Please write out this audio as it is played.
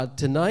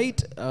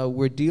Tonight,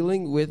 we're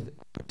dealing with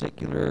a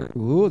particular,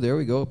 there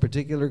we go, a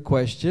particular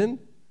question.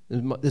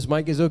 This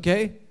mic is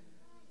okay?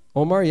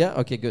 Omar, yeah?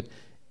 Okay, good.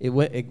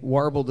 It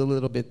warbled a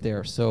little bit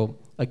there. So,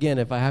 again,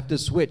 if I have to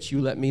switch,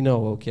 you let me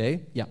know,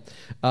 okay? Yeah.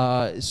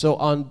 So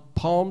on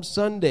Palm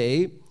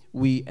Sunday,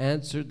 we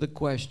answered the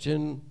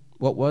question,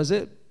 what was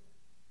it?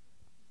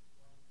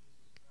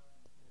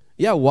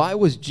 Yeah, why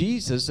was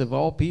Jesus, of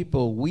all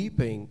people,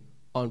 weeping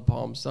on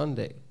Palm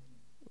Sunday?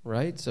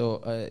 Right?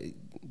 So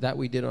that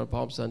we did on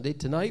Palm Sunday.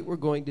 Tonight we're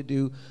going to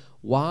do,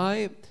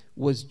 why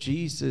was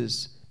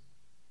Jesus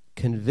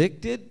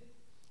convicted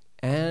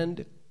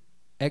and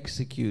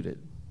executed?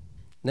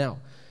 Now,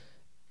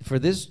 for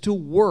this to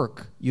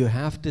work, you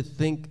have to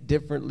think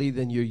differently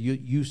than you're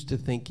used to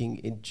thinking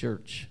in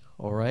church,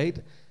 all right?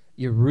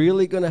 You're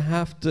really going to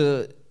have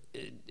to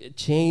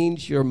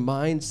change your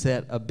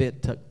mindset a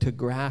bit to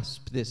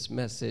grasp this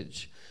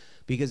message.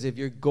 Because if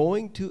you're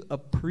going to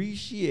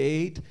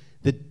appreciate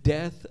the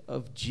death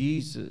of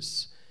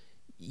Jesus,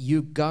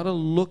 you've got to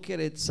look at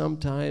it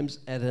sometimes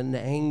at an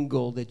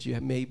angle that you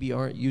maybe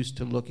aren't used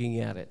to looking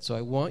at it. So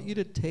I want you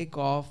to take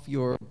off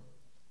your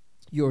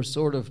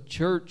sort of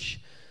church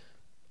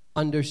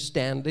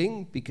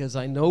understanding, because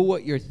I know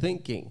what you're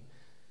thinking.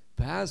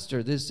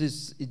 Pastor,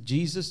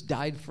 Jesus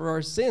died for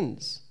our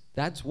sins.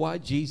 That's why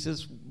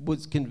Jesus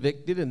was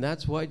convicted, and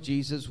that's why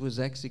Jesus was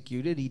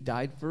executed. He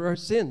died for our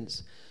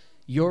sins.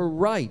 You're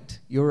right.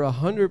 You're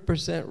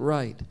 100%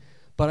 right.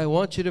 But I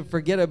want you to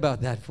forget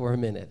about that for a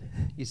minute.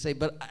 You say,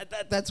 but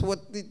that's what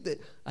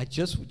I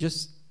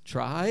just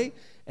try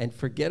and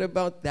forget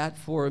about that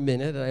for a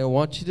minute. And I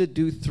want you to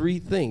do three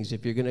things.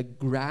 If you're going to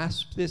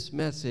grasp this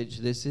message,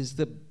 this is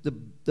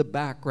the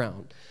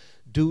background.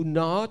 Do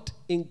not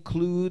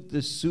include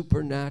the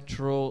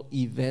supernatural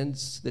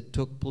events that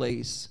took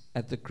place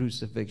at the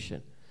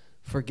crucifixion.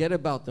 Forget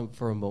about them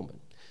for a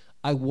moment.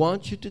 I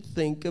want you to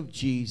think of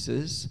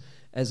Jesus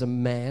as a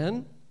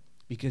man,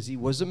 because he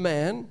was a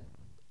man.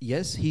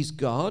 Yes, he's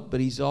God, but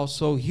he's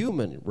also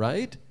human,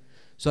 right?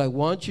 So I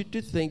want you to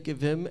think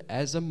of him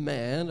as a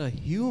man, a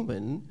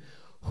human,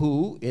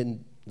 who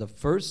in the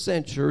first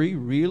century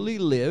really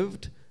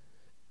lived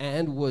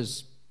and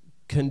was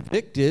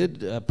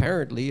convicted,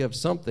 apparently, of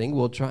something.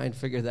 We'll try and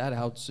figure that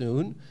out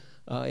soon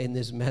in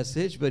this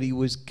message. But he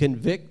was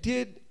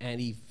convicted and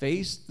he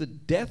faced the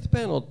death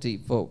penalty,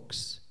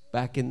 folks,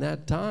 back in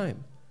that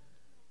time.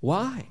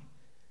 Why?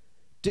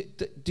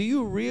 Do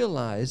you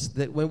realize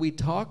that when we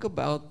talk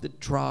about the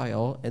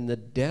trial and the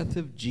death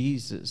of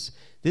Jesus,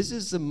 this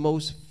is the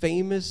most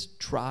famous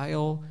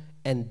trial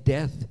and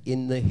death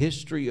in the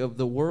history of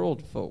the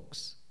world,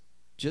 folks?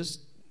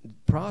 Just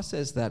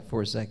process that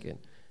for a second.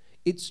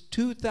 It's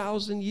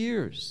 2,000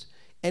 years.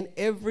 And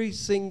every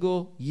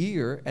single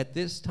year at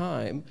this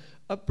time,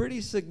 a pretty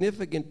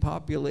significant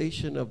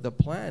population of the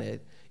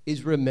planet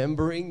is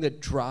remembering the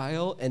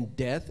trial and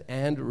death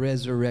and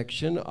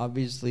resurrection,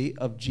 obviously,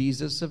 of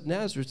Jesus of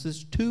Nazareth. This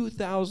is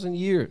 2,000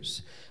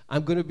 years.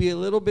 I'm going to be a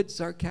little bit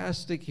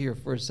sarcastic here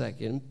for a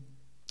second.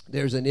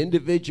 There's an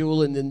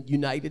individual in the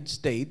United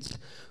States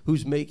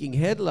who's making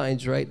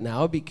headlines right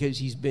now because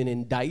he's been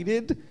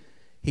indicted,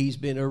 he's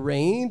been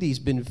arraigned, he's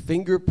been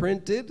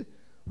fingerprinted,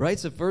 right?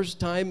 It's the first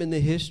time in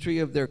the history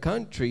of their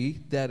country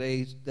that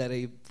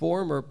a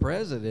former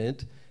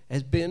president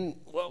has been,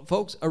 well,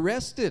 folks,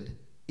 arrested.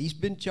 He's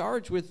been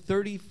charged with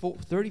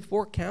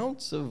 34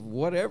 counts of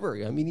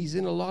whatever. I mean, he's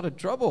in a lot of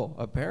trouble,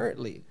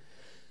 apparently.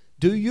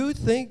 Do you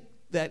think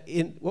that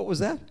what was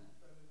that?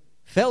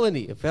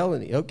 Felony, a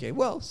felony. Okay,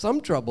 well, some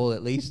trouble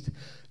at least.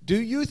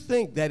 Do you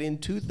think that in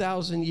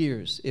 2,000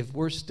 years, if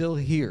we're still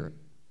here,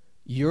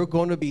 you're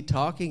going to be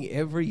talking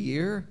every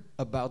year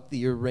about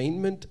the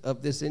arraignment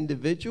of this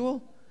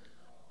individual?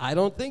 I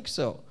don't think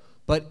so.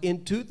 But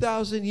in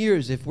 2,000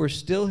 years, if we're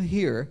still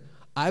here,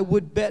 I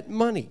would bet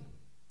money.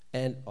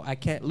 And I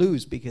can't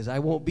lose because I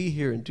won't be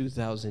here in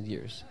 2,000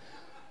 years.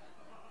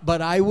 But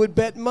I would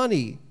bet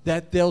money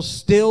that they'll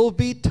still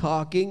be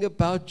talking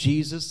about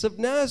Jesus of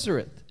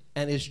Nazareth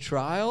and his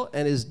trial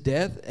and his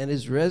death and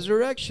his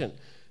resurrection.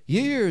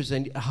 Years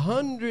and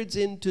hundreds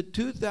into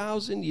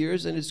 2,000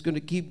 years, and it's going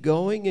to keep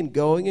going and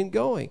going and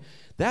going.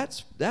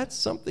 That's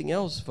something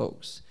else,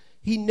 folks.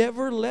 He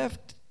never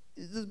left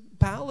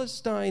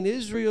Palestine,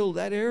 Israel,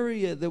 that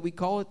area that we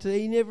call it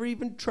today. He never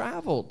even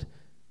traveled.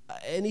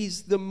 And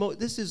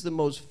this is the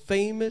most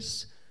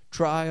famous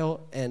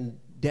trial and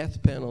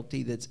death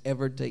penalty that's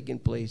ever taken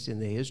place in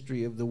the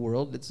history of the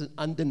world. It's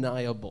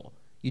undeniable.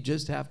 You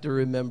just have to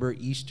remember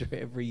Easter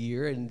every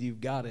year, and you've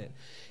got it.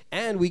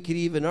 And we could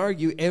even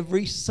argue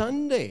every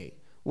Sunday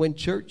when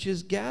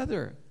churches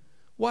gather.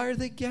 Why are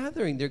they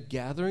gathering? They're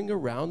gathering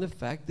around the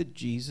fact that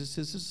Jesus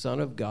is the Son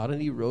of God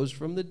and he rose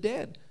from the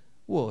dead.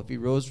 Well, if he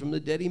rose from the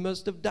dead, he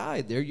must have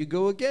died. There you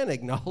go again,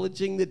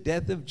 acknowledging the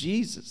death of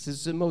Jesus. This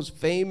is the most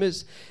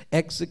famous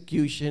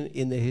execution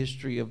in the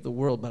history of the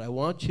world. But I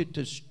want you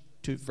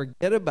to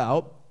forget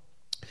about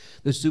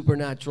the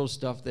supernatural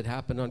stuff that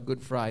happened on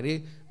Good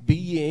Friday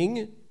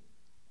being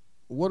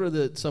what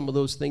are some of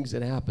those things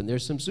that happen?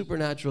 There's some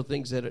supernatural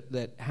things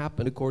that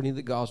happen according to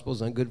the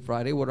Gospels on Good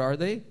Friday. What are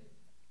they?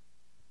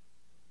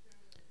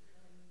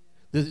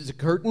 There's a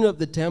curtain of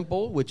the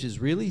temple, which is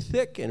really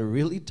thick and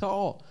really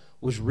tall,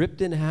 was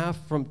ripped in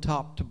half from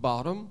top to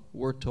bottom,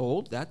 we're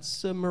told.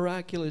 That's a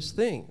miraculous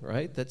thing,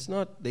 right? That's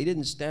not, they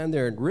didn't stand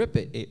there and rip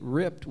it. It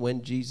ripped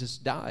when Jesus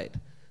died.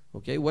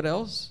 Okay, what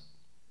else?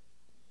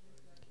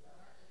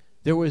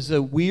 There was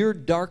a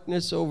weird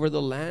darkness over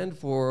the land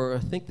for, I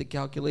think the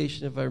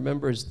calculation, if I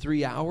remember, is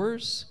 3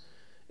 hours.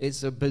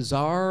 It's a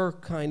bizarre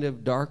kind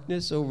of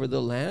darkness over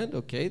the land.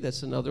 Okay,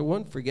 that's another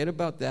one. Forget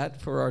about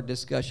that for our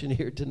discussion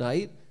here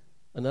tonight.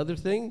 Another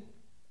thing?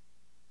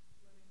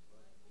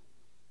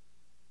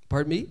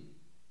 Pardon me?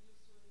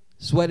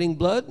 Sweating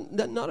blood?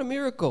 Not a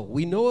miracle.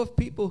 We know of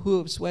people who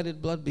have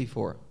sweated blood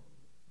before.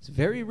 It's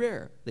very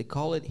rare. They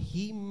call it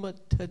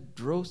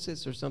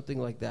hematidrosis or something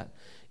like that.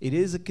 It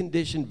is a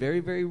condition, very,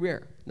 very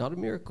rare. Not a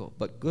miracle,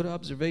 but good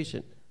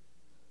observation.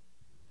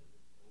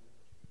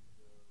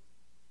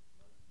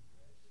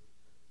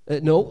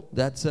 No,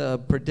 that's a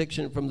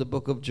prediction from the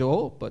book of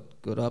Joel,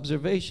 but good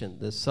observation.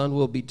 The sun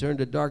will be turned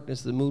to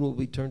darkness, the moon will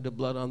be turned to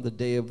blood on the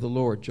day of the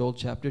Lord. Joel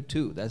chapter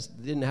 2. That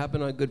didn't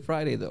happen on Good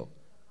Friday, though.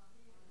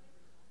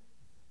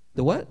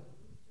 The what?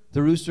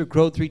 The rooster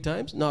crowed 3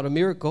 times? Not a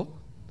miracle.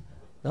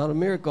 Not a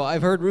miracle.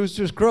 I've heard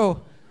roosters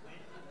crow.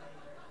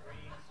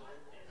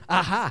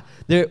 Aha!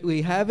 There,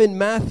 we have in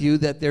Matthew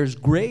that there's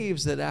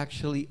graves that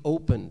actually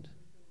opened.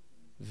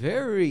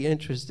 Very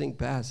interesting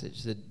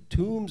passage. The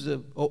tombs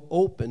have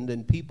opened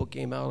and people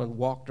came out and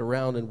walked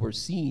around and were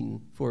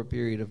seen for a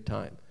period of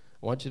time.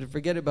 I want you to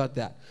forget about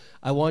that.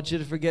 I want you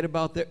to forget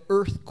about the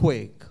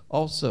earthquake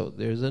also.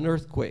 There's an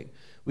earthquake.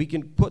 We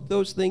can put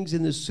those things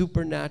in the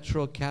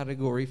supernatural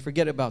category.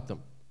 Forget about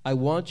them. I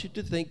want you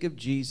to think of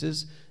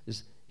Jesus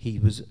as he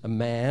was a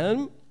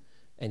man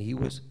and he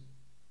was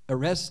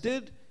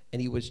arrested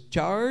and he was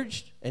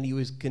charged and he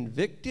was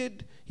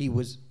convicted. He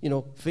was,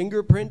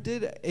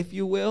 fingerprinted, if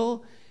you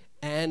will,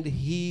 and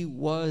he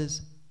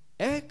was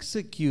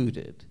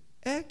executed,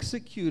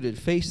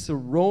 faced the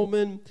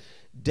Roman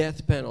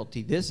death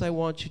penalty. This I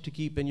want you to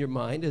keep in your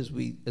mind as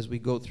we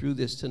go through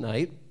this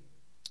tonight.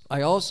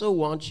 I also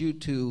want you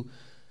to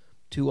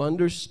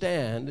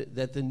understand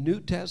that the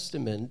New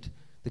Testament,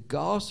 the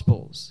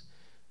Gospels,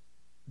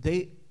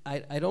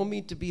 I don't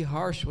mean to be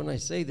harsh when I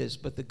say this,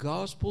 but the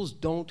Gospels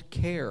don't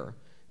care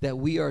that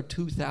we are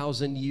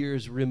 2,000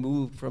 years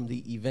removed from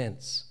the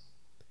events.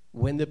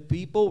 When the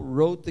people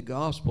wrote the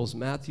Gospels,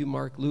 Matthew,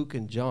 Mark, Luke,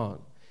 and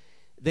John,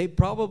 they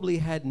probably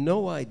had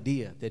no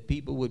idea that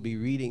people would be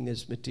reading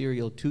this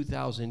material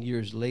 2,000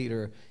 years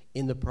later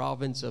in the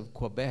province of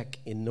Quebec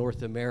in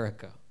North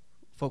America.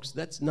 Folks,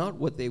 that's not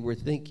what they were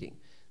thinking.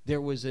 There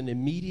was an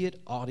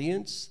immediate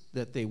audience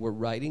that they were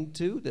writing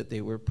to, that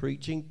they were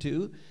preaching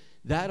to.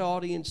 That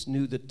audience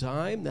knew the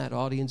time, that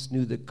audience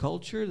knew the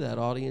culture, that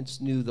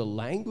audience knew the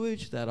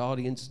language, that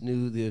audience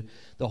knew the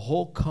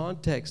whole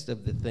context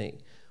of the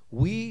thing.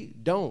 We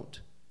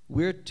don't.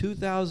 We're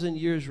 2,000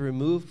 years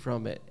removed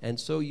from it. And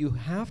so you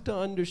have to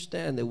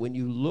understand that when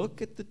you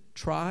look at the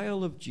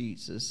trial of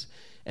Jesus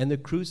and the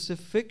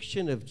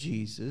crucifixion of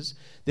Jesus,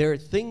 there are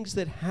things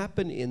that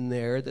happen in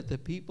there that the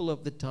people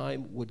of the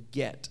time would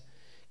get.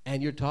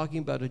 And you're talking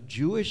about a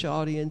Jewish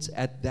audience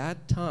at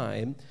that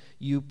time.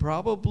 You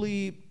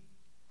probably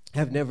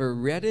have never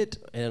read it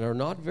and are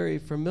not very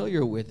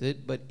familiar with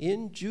it, but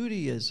in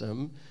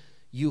Judaism,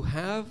 you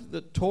have the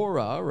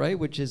Torah, right,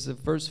 which is the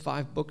first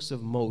 5 books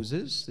of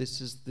Moses.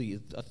 This is the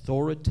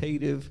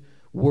authoritative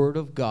Word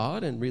of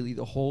God and really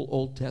the whole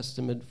Old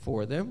Testament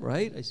for them,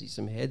 right? I see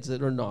some heads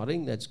that are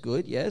nodding. That's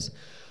good, yes.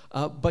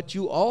 But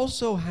you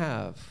also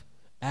have,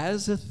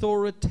 as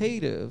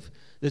authoritative,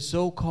 the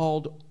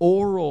so-called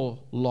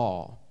oral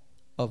law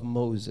of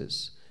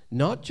Moses,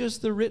 not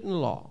just the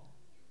written law.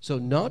 So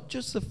not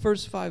just the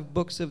first 5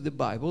 books of the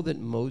Bible that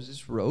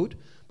Moses wrote,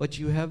 but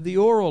you have the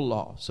oral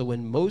law. So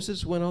when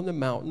Moses went on the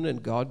mountain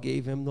and God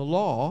gave him the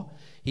law,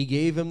 he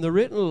gave him the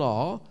written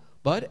law,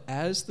 but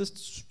as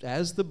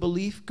the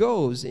belief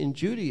goes in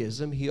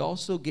Judaism, he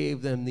also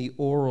gave them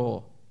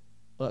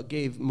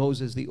gave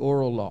Moses the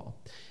oral law.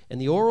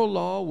 And the oral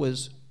law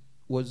was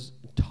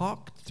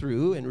talked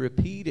through and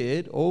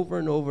repeated over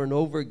and over and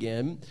over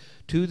again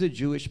to the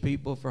Jewish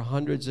people for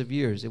hundreds of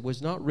years. It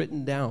was not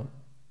written down.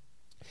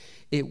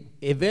 It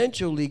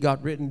eventually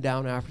got written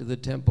down after the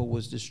temple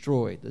was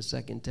destroyed, the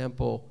second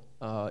temple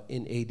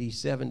in AD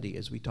 70,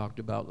 as we talked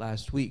about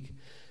last week.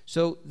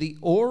 So the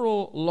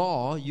oral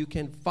law you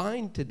can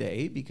find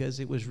today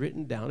because it was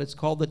written down. It's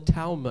called the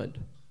Talmud,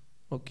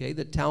 okay,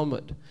 the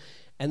Talmud.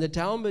 And the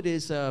Talmud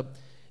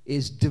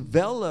is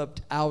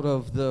developed out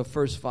of the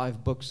first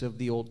 5 books of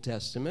the Old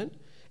Testament.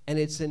 And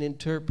it's an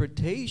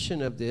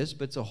interpretation of this,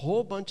 but it's a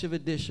whole bunch of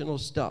additional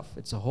stuff.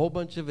 It's a whole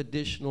bunch of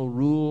additional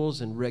rules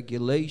and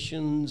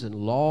regulations and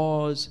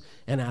laws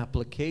and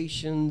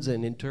applications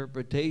and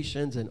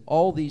interpretations and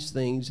all these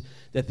things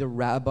that the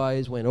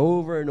rabbis went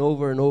over and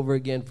over and over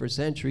again for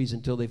centuries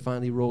until they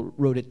finally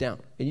wrote it down.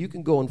 And you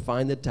can go and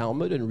find the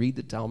Talmud and read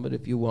the Talmud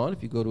if you want.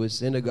 If you go to a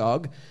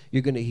synagogue,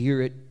 you're going to hear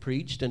it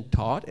preached and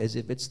taught as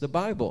if it's the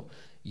Bible.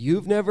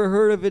 You've never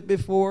heard of it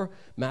before.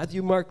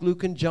 Matthew, Mark,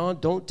 Luke, and John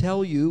don't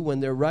tell you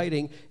when they're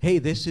writing, hey,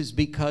 this is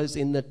because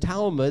in the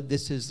Talmud,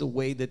 this is the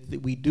way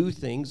that we do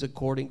things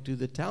according to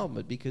the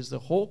Talmud. Because the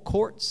whole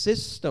court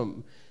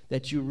system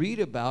that you read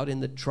about in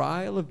the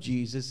trial of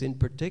Jesus in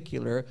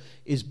particular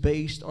is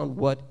based on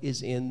what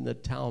is in the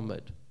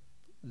Talmud.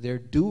 They're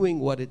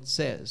doing what it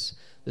says.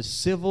 The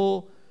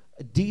civil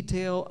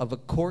detail of a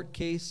court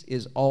case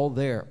is all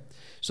there.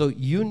 So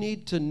you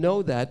need to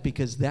know that,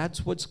 because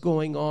that's what's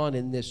going on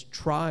in this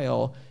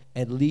trial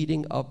and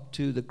leading up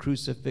to the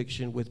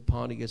crucifixion with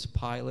Pontius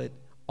Pilate.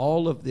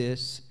 All of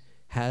this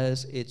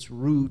has its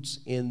roots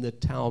in the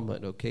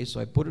Talmud, okay? So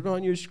I put it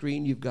on your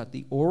screen. You've got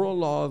the oral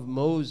law of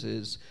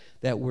Moses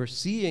that we're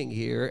seeing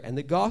here, and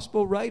the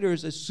gospel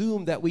writers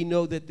assume that we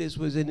know that this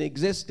was in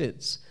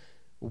existence.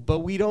 But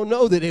we don't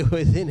know that it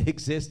was in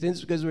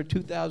existence because we're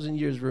 2,000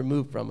 years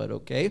removed from it,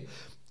 okay?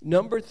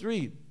 Number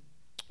 3.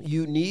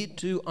 You need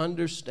to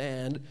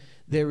understand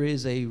there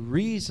is a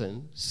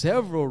reason,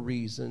 several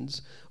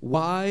reasons,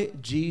 why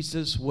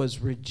Jesus was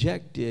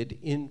rejected,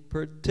 in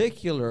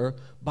particular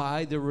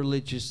by the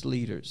religious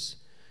leaders.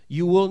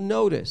 You will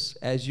notice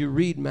as you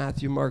read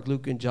Matthew, Mark,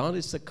 Luke, and John,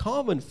 it's the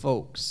common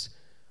folks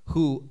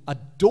who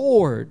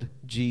adored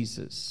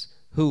Jesus,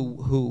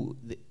 who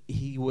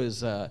he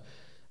was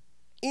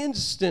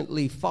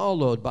instantly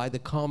followed by the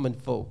common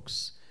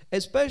folks,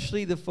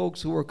 especially the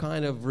folks who were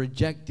kind of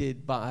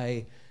rejected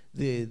by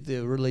the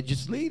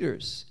religious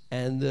leaders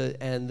and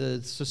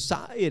the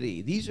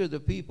society. These are the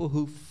people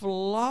who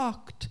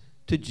flocked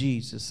to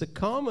Jesus, the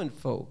common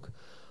folk.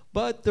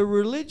 But the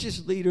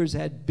religious leaders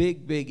had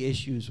big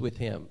issues with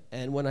him.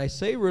 And when I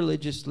say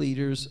religious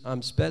leaders,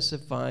 I'm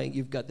specifying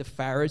you've got the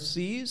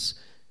Pharisees,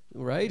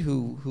 right,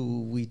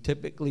 who we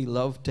typically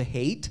love to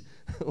hate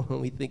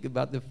when we think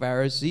about the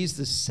Pharisees.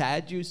 The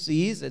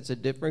Sadducees, that's a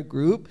different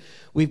group.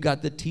 We've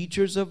got the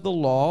teachers of the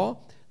law.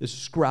 The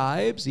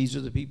scribes, these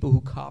are the people who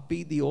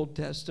copied the Old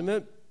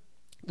Testament,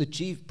 the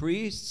chief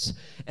priests,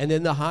 and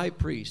then the high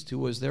priest, who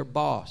was their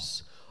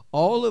boss.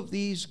 All of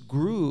these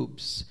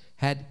groups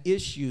had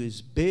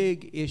issues,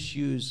 big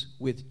issues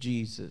with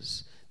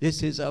Jesus.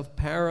 This is of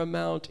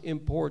paramount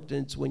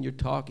importance when you're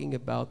talking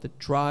about the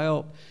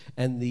trial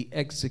and the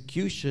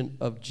execution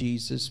of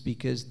Jesus,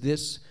 because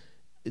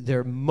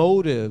their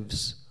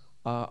motives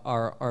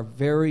are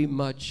very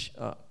much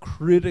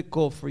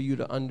critical for you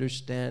to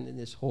understand in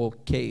this whole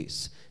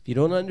case. If you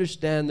don't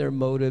understand their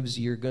motives,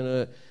 you're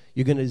gonna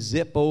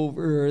zip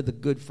over the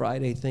Good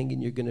Friday thing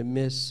and you're gonna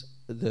miss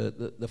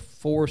the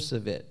force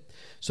of it.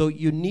 So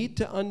you need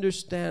to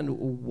understand,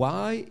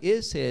 why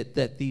is it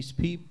that these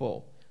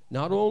people,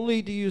 not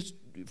only do you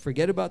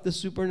forget about the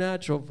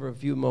supernatural for a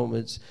few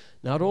moments,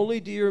 not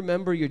only do you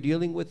remember you're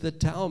dealing with the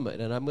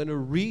Talmud, and I'm going to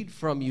read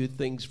from you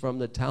things from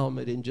the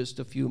Talmud in just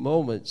a few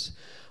moments,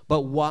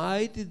 but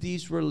why did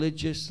these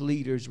religious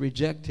leaders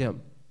reject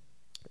him?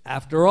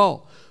 After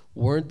all,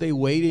 weren't they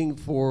waiting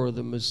for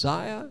the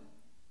Messiah?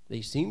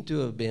 They seem to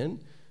have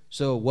been.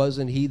 So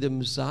wasn't he the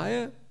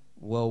Messiah?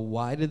 Well,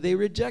 why did they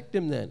reject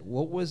him then?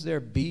 What was their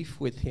beef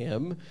with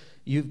him?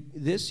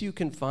 This you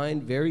can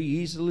find very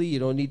easily. You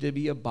don't need to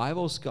be a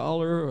Bible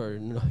scholar or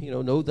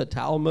know the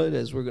Talmud,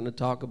 as we're going to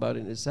talk about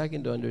in a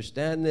second, to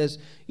understand this.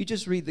 You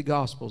just read the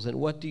Gospels, and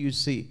what do you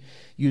see?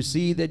 You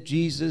see that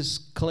Jesus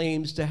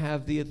claims to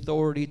have the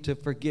authority to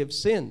forgive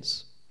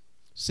sins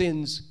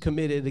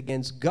committed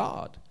against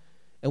God.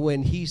 And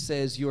when he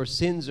says your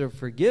sins are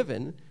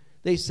forgiven,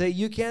 they say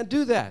you can't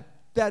do that.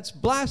 That's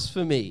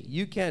blasphemy.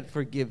 You can't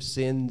forgive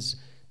sins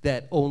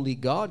that only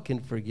God can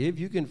forgive.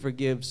 You can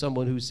forgive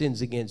someone who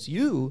sins against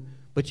you,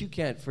 but you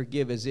can't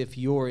forgive as if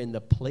you're in the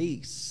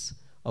place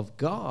of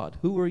God.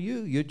 Who are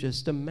you? You're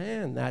just a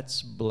man.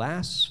 That's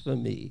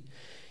blasphemy.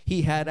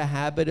 He had a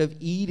habit of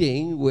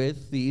eating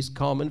with these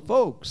common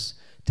folks,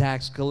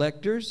 tax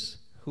collectors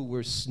who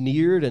were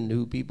sneered and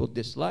who people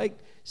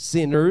disliked,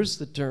 sinners,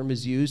 the term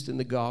is used in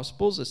the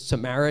Gospels, a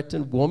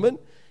Samaritan woman.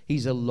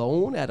 He's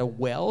alone at a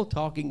well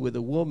talking with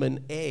a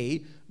woman,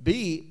 A.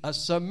 B, a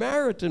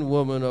Samaritan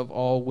woman of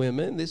all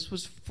women. This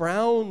was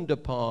frowned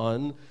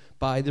upon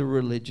by the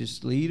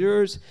religious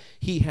leaders.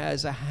 He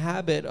has a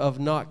habit of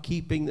not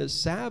keeping the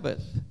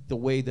Sabbath the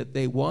way that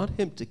they want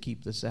him to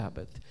keep the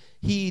Sabbath.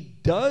 He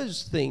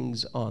does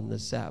things on the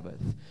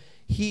Sabbath.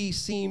 He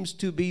seems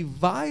to be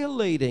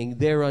violating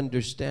their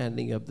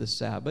understanding of the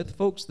Sabbath.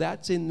 Folks,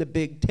 that's in the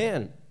Big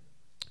Ten.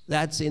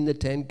 That's in the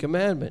Ten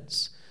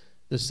Commandments,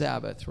 the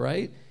Sabbath,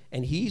 right?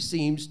 And he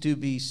seems to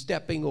be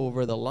stepping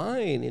over the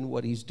line in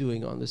what he's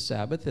doing on the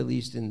Sabbath, at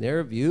least in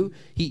their view.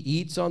 He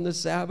eats on the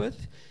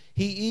Sabbath.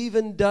 He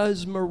even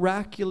does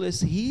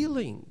miraculous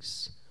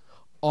healings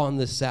on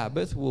the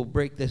Sabbath. We'll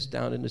break this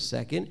down in a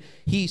second.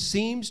 He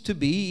seems to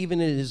be,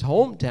 even in his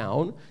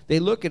hometown, they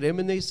look at him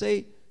and they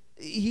say,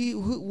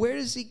 where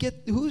does he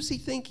get, who does he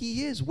think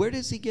he is? Where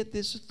does he get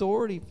this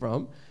authority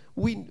from?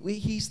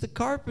 He's the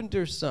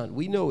carpenter's son.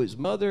 We know his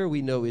mother.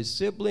 We know his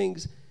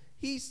siblings.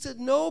 He's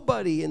a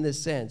nobody in the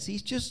sense.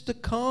 He's just a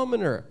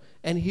commoner.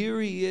 And here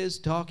he is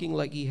talking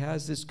like he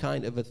has this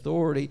kind of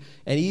authority.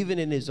 And even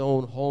in his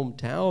own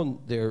hometown,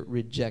 they're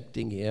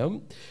rejecting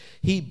him.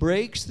 He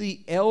breaks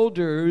the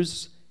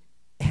elders'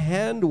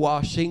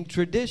 hand-washing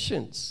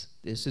traditions.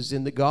 This is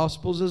in the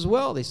Gospels as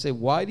well. They say,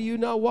 why do you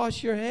not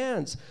wash your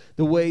hands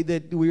the way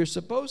that we're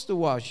supposed to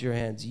wash your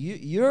hands?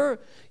 You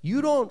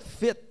don't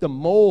fit the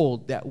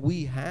mold that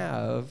we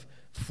have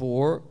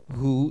for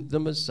who the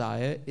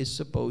Messiah is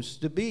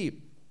supposed to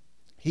be.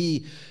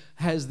 He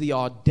has the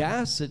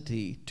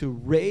audacity to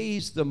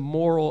raise the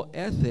moral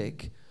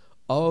ethic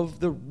of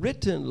the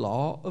written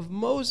law of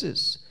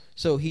Moses.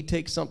 So he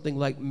takes something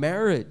like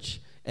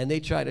marriage, and they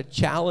try to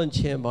challenge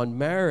him on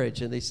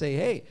marriage, and they say,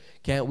 hey,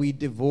 can't we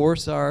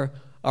divorce our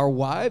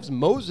wives?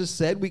 Moses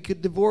said we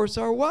could divorce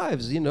our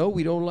wives. You know,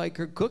 we don't like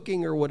her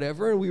cooking or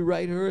whatever, and we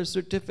write her a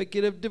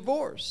certificate of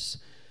divorce.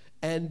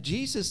 And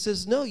Jesus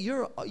says, no,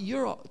 you're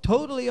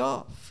totally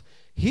off.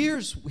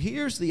 Here's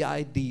the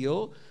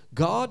ideal.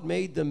 God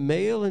made them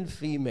male and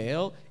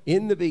female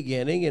in the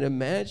beginning, and a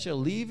man shall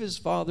leave his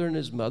father and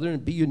his mother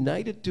and be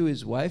united to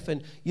his wife.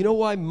 And you know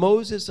why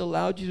Moses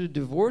allowed you to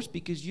divorce?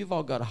 Because you've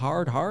all got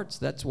hard hearts,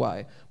 that's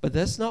why. But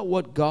that's not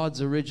what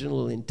God's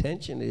original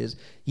intention is.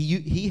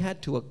 He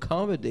had to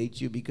accommodate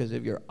you because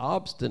of your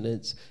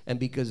obstinance and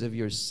because of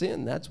your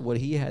sin. That's what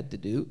he had to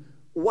do.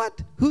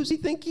 What? Who's he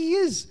think he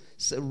is?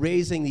 So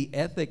raising the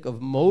ethic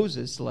of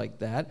Moses like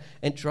that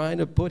and trying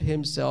to put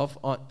himself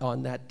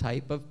on that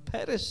type of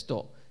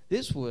pedestal.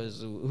 This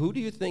was, who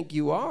do you think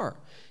you are?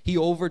 He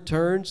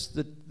overturns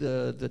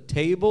the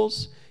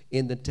tables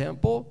in the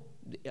temple.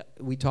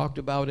 We talked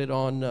about it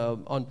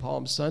on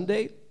Palm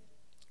Sunday.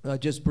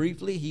 Just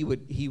briefly, he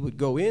would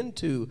go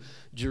into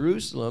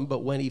Jerusalem, but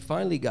when he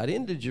finally got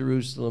into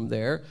Jerusalem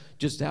there,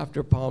 just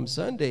after Palm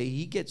Sunday,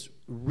 he gets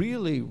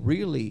really,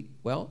 really,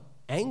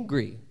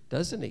 angry,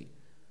 doesn't he?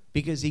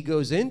 Because he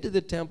goes into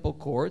the temple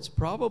courts,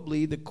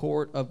 probably the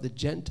court of the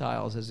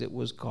Gentiles, as it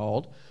was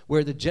called,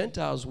 where the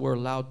Gentiles were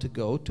allowed to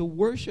go to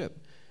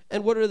worship.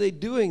 And what are they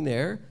doing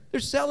there? They're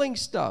selling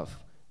stuff.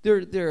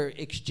 They're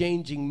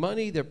exchanging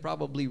money. They're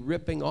probably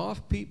ripping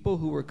off people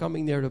who were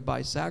coming there to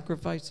buy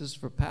sacrifices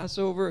for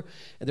Passover,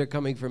 and they're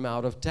coming from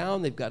out of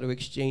town. They've got to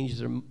exchange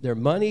their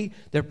money.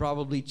 They're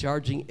probably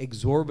charging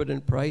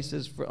exorbitant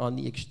prices on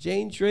the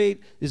exchange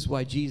rate. This is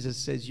why Jesus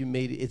says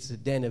it's a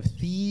den of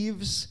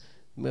thieves.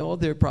 Well,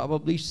 they're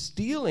probably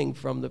stealing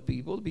from the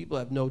people. The people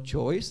have no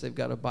choice. They've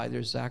got to buy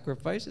their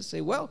sacrifices.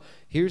 Say, well,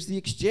 here's the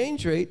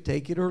exchange rate.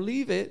 Take it or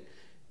leave it.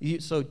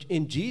 So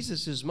in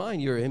Jesus'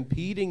 mind, you're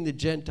impeding the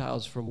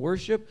Gentiles from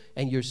worship,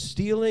 and you're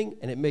stealing,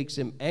 and it makes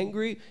him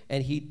angry,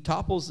 and he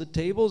topples the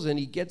tables, and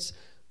he gets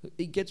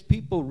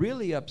people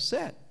really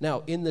upset.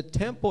 Now, in the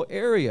temple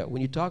area,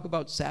 when you talk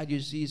about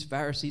Sadducees,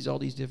 Pharisees, all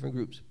these different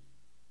groups,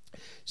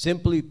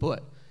 simply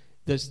put,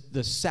 the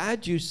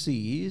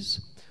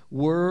Sadducees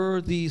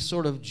were the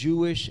sort of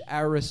Jewish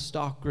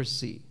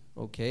aristocracy,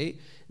 okay?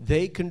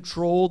 They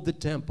controlled the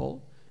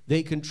temple.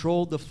 They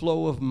controlled the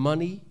flow of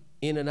money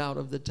in and out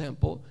of the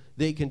temple.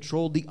 They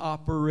controlled the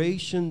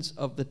operations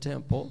of the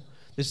temple.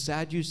 The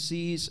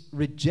Sadducees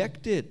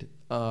rejected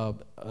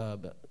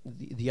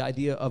the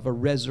idea of a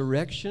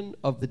resurrection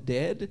of the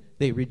dead.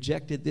 They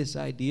rejected this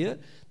idea.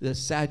 The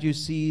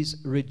Sadducees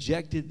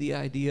rejected the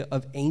idea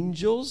of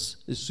angels,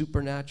 the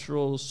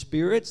supernatural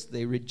spirits.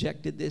 They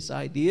rejected this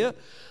idea.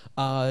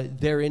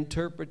 Their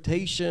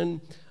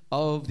interpretation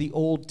of the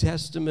Old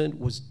Testament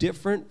was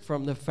different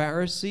from the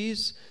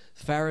Pharisees.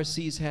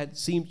 Pharisees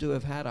seemed to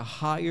have had a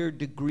higher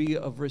degree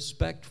of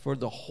respect for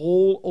the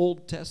whole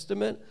Old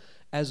Testament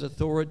as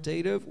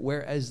authoritative,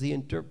 whereas the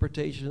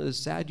interpretation of the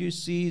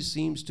Sadducees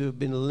seems to have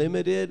been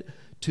limited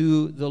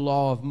to the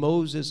law of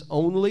Moses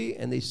only,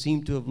 and they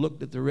seem to have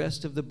looked at the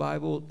rest of the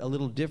Bible a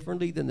little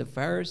differently than the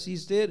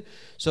Pharisees did.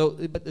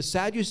 But the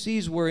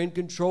Sadducees were in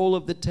control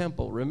of the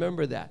temple.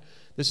 Remember that.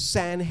 The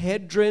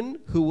Sanhedrin,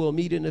 who we'll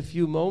meet in a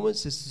few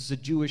moments, this is a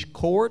Jewish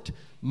court,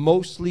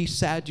 mostly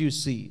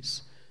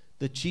Sadducees.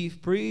 The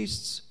chief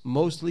priests,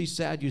 mostly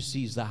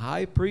Sadducees. The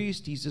high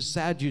priest, he's a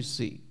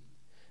Sadducee.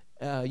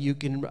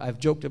 I've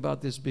joked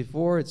about this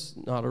before. It's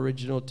not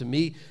original to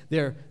me.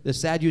 The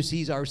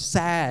Sadducees are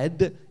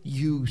sad,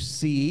 you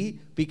see,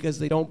 because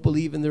they don't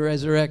believe in the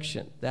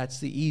resurrection. That's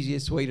the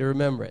easiest way to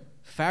remember it.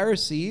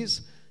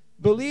 Pharisees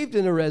believed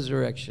in a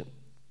resurrection.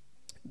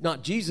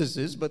 Not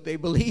Jesus's, but they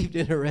believed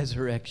in a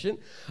resurrection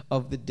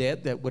of the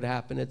dead that would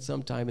happen at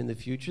some time in the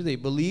future. They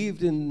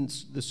believed in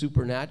the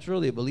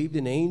supernatural. They believed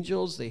in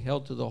angels. They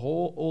held to the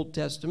whole Old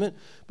Testament.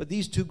 But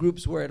these two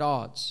groups were at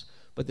odds.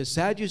 But the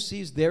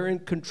Sadducees, they're in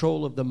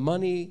control of the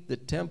money, the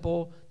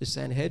temple. The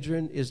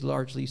Sanhedrin is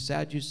largely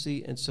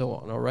Sadducee, and so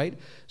on, all right?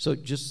 So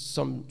just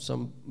some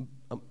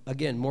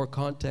Again, more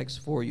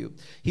context for you.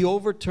 He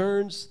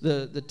overturns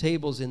the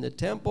tables in the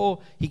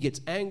temple. He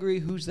gets angry.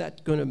 Who's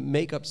that going to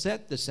make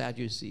upset? The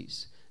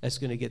Sadducees. That's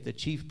going to get the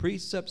chief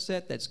priests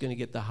upset. That's going to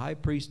get the high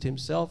priest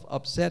himself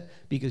upset,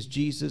 because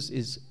Jesus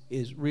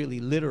is really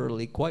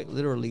literally, quite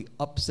literally,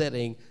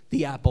 upsetting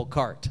the apple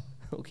cart.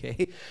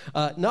 Okay?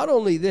 Not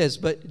only this,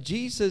 but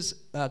Jesus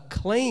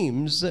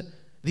claims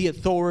the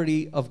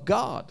authority of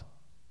God.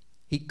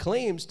 He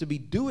claims to be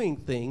doing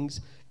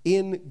things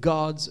in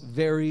God's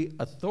very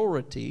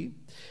authority.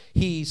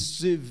 He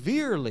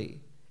severely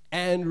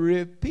and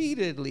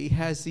repeatedly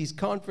has these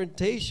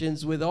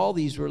confrontations with all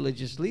these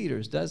religious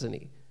leaders, doesn't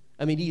he?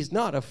 I mean, he's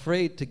not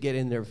afraid to get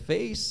in their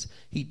face.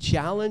 He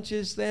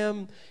challenges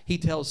them. He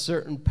tells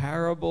certain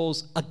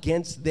parables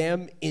against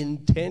them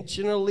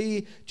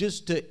intentionally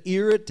just to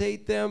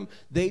irritate them.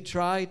 They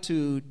try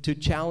to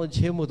challenge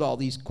him with all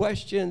these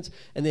questions,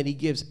 and then he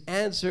gives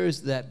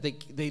answers that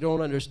they don't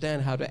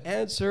understand how to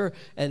answer,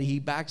 and he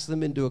backs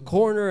them into a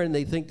corner, and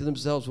they think to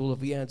themselves, well, if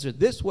we answer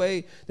this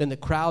way, then the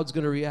crowd's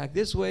going to react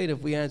this way, and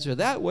if we answer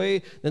that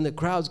way, then the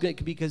crowd's going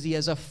to, because he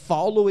has a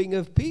following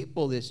of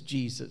people, this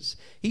Jesus.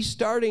 He's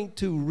starting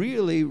to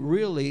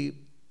really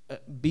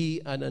be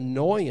an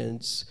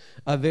annoyance,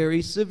 a very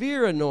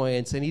severe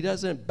annoyance, and he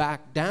doesn't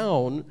back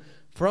down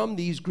from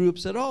these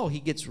groups at all.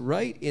 He gets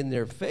right in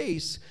their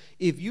face.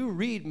 If you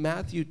read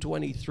Matthew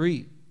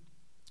 23,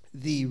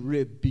 the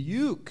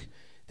rebuke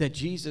that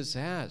Jesus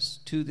has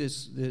to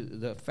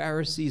the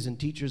Pharisees and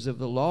teachers of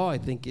the law, I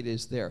think it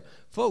is there.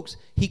 Folks,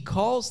 he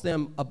calls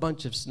them a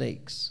bunch of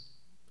snakes.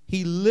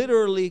 He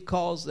literally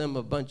calls them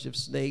a bunch of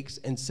snakes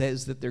and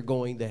says that they're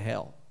going to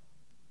hell.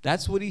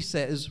 That's what he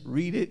says.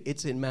 Read it.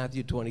 It's in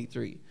Matthew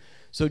 23.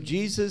 So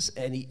Jesus,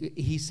 and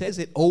he says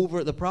it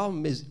over. The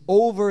problem is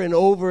over and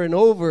over and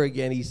over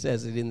again he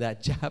says it in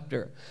that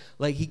chapter.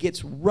 Like, he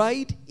gets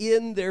right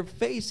in their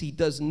face. He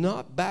does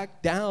not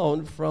back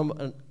down from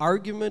an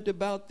argument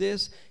about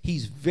this.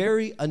 He's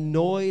very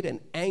annoyed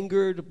and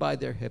angered by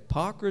their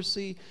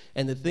hypocrisy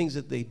and the things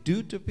that they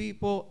do to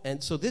people.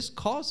 And so this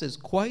causes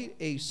quite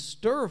a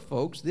stir,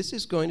 folks. This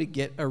is going to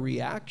get a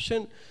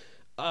reaction.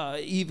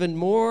 Even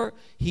more,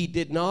 he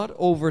did not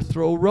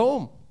overthrow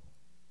Rome.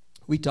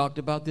 We talked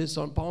about this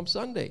on Palm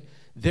Sunday.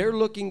 They're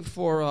looking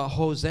for a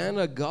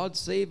Hosanna, God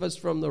save us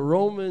from the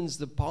Romans.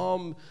 The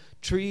palm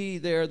tree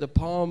there, the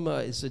palm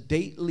is a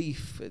date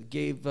leaf. It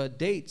gave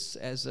dates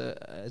as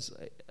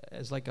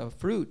like a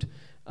fruit.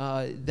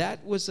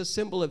 That was a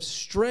symbol of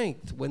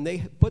strength. When they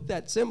put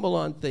that symbol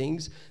on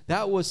things,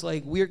 that was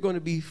like, we're going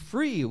to be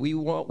free. We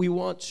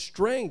want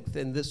strength.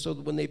 And so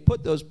when they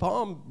put those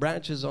palm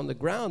branches on the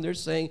ground, they're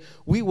saying,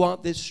 we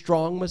want this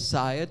strong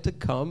Messiah to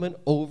come and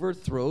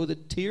overthrow the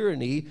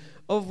tyranny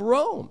of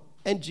Rome.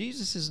 And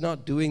Jesus is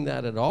not doing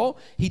that at all.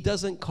 He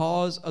doesn't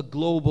cause a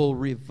global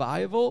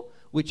revival,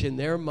 which in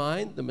their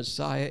mind the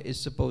Messiah is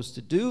supposed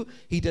to do.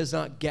 He does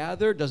not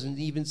gather, doesn't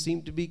even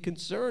seem to be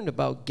concerned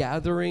about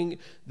gathering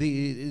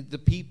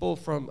the people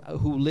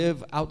who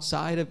live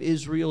outside of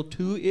Israel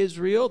to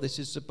Israel. This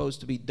is supposed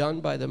to be done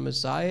by the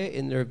Messiah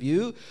in their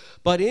view.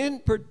 But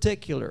in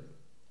particular,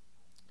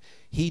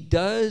 he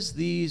does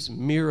these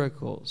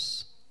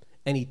miracles,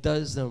 and he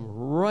does them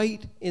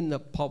right in the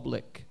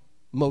public,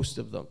 most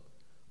of them,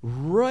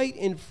 right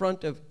in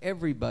front of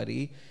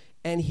everybody.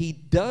 And he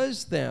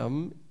does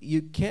them,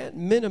 you can't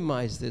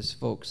minimize this,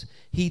 folks.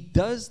 He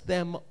does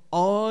them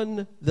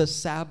on the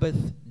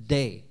Sabbath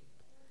day.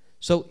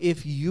 So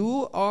if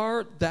you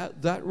are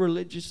that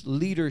religious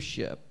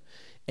leadership,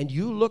 and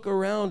you look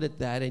around at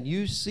that and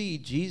you see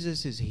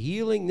Jesus is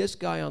healing this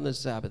guy on the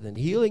Sabbath and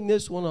healing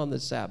this one on the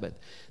Sabbath,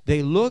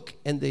 they look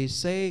and they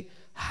say,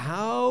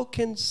 how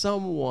can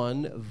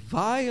someone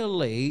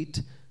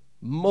violate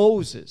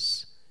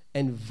Moses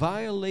and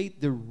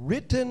violate the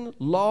written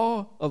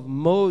law of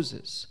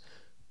Moses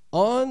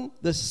on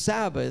the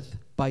Sabbath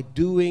by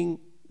doing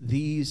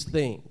these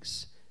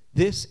things?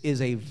 This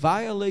is a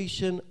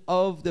violation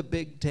of the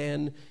Big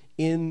Ten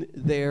in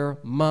their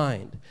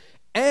mind.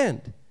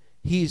 And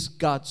he's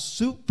got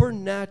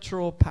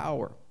supernatural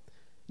power.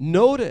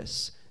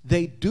 Notice,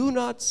 they do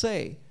not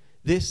say,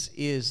 this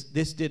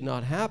did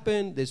not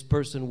happen, this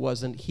person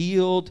wasn't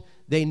healed.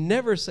 They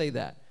never say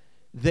that.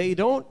 They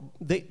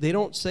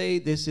don't say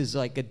this is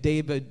like a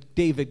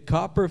David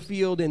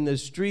Copperfield in the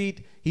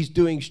street. He's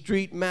doing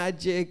street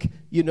magic.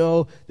 You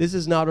know, this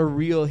is not a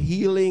real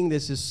healing.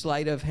 This is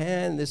sleight of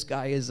hand. This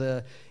guy is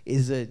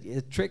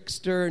a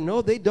trickster.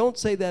 No, they don't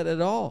say that at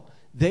all.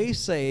 They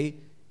say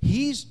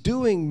he's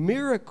doing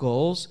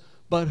miracles,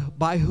 but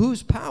by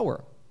whose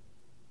power?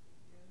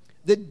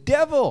 The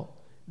devil.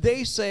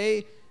 They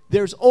say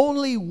there's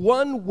only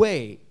one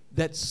way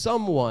that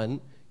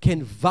someone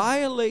can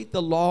violate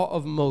the law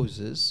of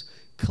Moses,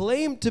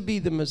 claim to be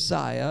the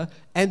Messiah,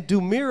 and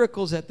do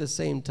miracles at the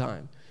same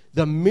time.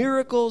 The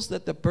miracles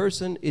that the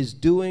person is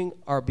doing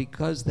are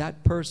because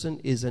that person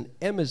is an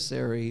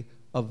emissary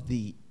of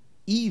the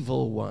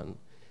evil one.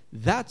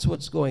 That's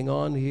what's going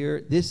on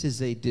here. This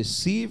is a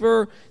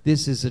deceiver.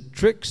 This is a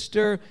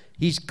trickster.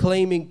 He's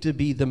claiming to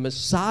be the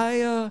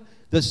Messiah,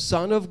 the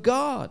Son of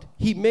God.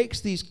 He makes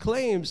these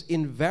claims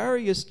in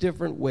various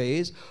different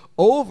ways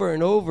over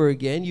and over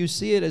again. You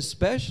see it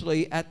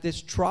especially at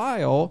this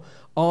trial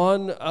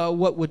on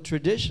what would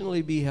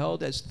traditionally be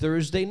held as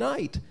Thursday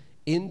night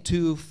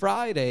into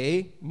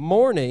Friday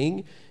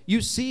morning.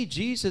 You see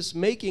Jesus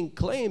making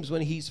claims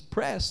when he's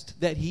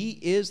pressed that he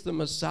is the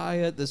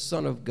Messiah, the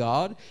Son of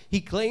God. He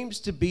claims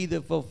to be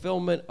the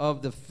fulfillment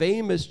of the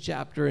famous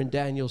chapter in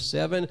Daniel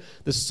 7,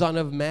 the Son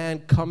of Man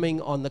coming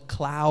on the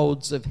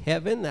clouds of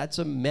heaven. That's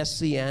a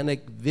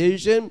messianic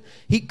vision.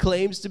 He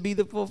claims to be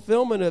the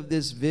fulfillment of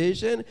this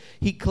vision.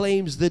 He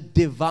claims the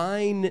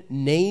divine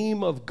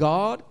name of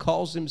God,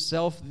 calls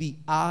himself the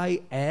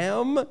I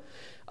Am.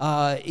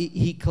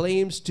 He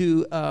claims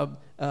to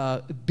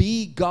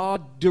be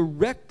God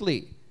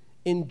directly.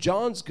 In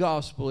John's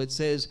gospel, it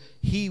says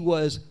he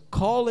was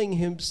calling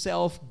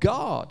himself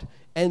God,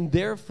 and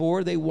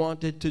therefore they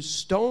wanted to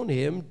stone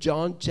him,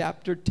 John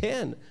chapter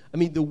 10. I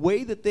mean, the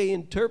way that they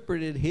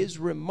interpreted his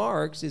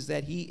remarks is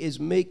that he is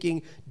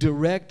making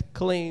direct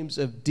claims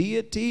of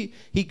deity.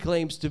 He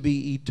claims to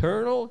be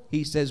eternal.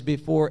 He says,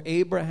 before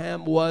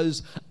Abraham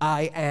was,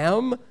 I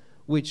am,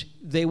 which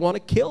they want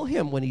to kill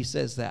him when he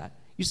says that.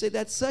 You say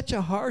that's such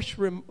a harsh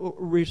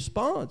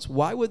response.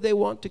 Why would they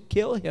want to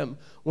kill him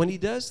when he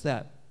does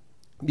that?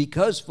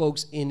 Because,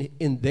 folks, in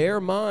their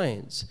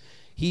minds,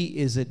 he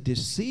is a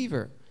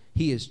deceiver.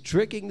 He is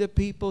tricking the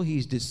people.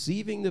 He's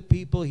deceiving the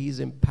people. He's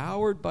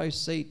empowered by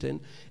Satan.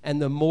 And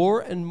the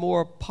more and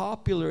more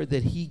popular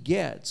that he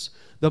gets,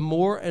 the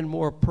more and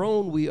more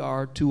prone we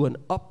are to an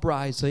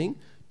uprising,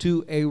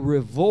 to a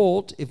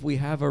revolt. If we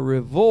have a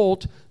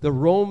revolt, the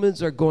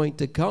Romans are going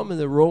to come, and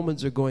the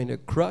Romans are going to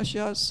crush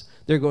us.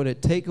 They're going to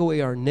take away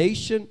our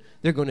nation.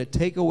 They're going to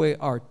take away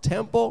our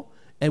temple,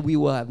 and we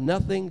will have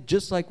nothing,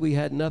 just like we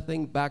had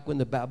nothing back when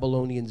the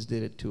Babylonians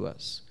did it to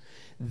us.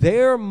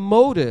 Their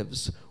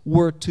motives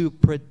were to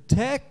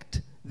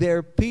protect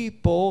their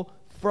people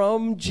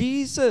from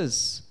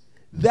Jesus.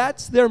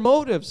 That's their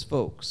motives,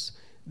 folks.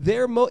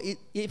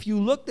 If you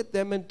looked at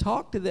them and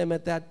talked to them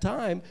at that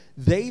time,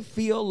 they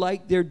feel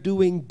like they're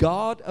doing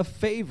God a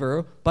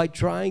favor by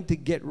trying to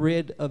get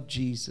rid of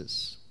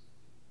Jesus.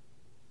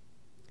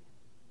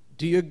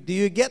 Do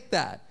you get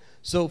that?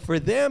 So for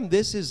them,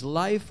 this is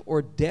life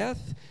or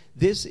death.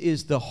 This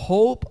is the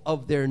hope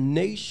of their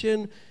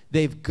nation.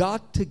 They've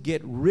got to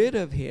get rid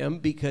of him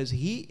because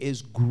he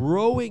is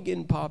growing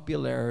in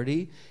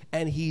popularity,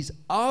 and he's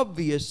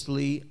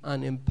obviously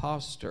an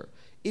imposter.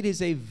 It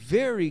is a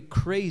very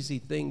crazy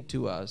thing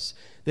to us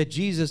that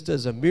Jesus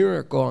does a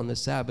miracle on the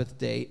Sabbath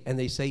day, and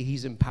they say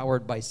he's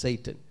empowered by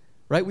Satan.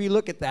 Right? We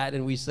look at that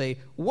and we say,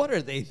 what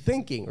are they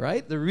thinking,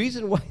 right? The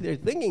reason why they're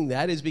thinking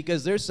that is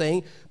because they're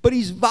saying, but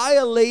he's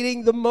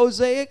violating the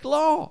Mosaic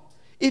law.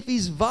 If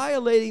he's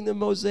violating the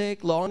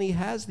Mosaic law and he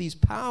has these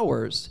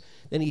powers,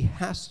 then he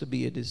has to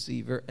be a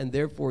deceiver, and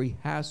therefore he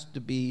has to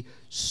be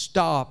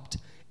stopped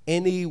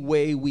any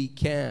way we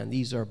can.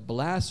 These are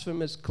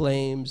blasphemous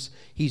claims.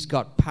 He's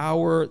got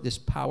power. This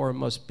power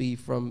must be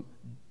from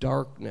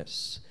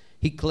darkness.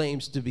 He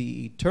claims to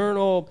be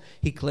eternal.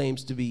 He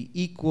claims to be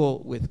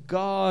equal with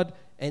God.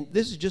 And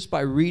this is just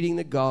by reading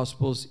the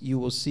Gospels, you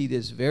will see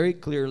this very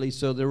clearly.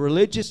 So the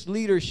religious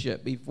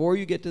leadership, before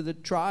you get to the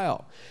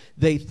trial,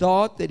 they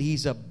thought that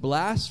he's a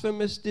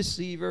blasphemous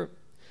deceiver.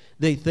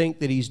 They think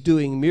that he's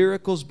doing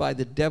miracles by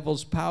the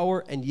devil's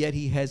power, and yet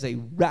he has a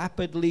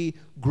rapidly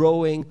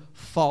growing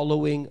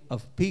following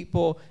of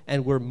people,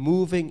 and we're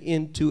moving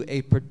into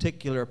a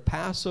particular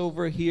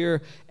Passover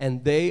here,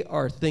 and they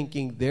are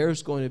thinking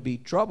there's going to be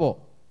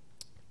trouble.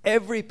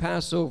 Every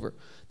Passover,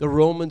 the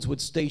Romans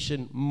would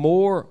station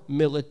more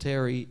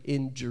military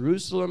in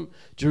Jerusalem.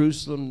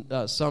 Jerusalem,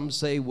 some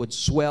say, would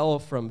swell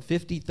from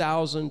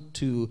 50,000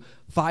 to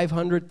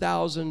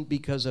 500,000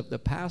 because of the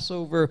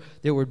Passover.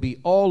 There would be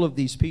all of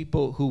these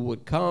people who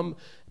would come.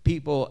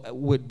 People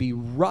would be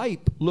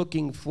ripe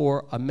looking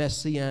for a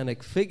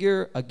messianic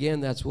figure.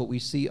 Again, that's what we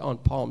see on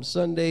Palm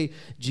Sunday.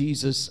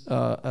 Jesus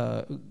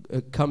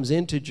comes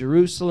into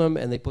Jerusalem,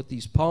 and they put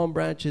these palm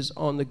branches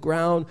on the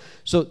ground.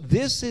 So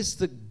this is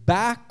the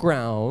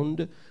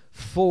background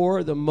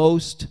for the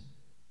most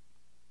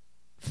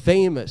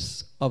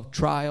famous of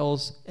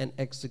trials and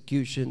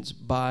executions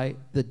by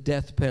the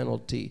death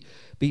penalty.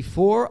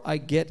 Before I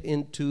get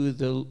into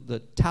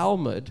the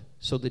Talmud,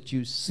 so that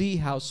you see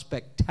how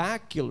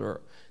spectacular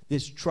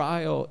this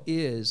trial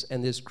is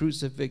and this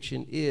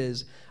crucifixion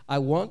is, I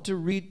want to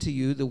read to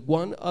you the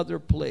one other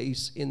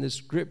place in the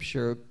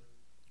scripture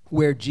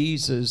where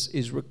Jesus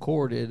is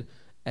recorded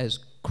as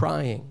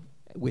crying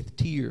with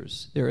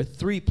tears. There are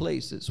three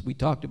places. We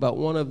talked about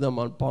one of them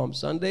on Palm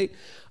Sunday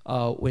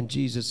when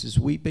Jesus is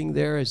weeping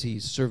there as he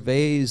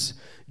surveys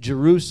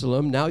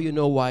Jerusalem. Now you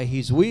know why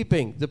he's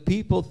weeping. The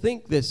people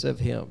think this of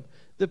him.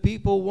 The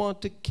people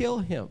want to kill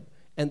him,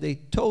 and they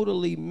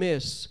totally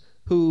miss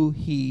who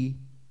he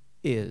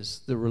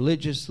is. The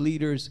religious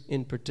leaders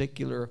in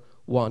particular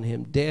want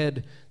him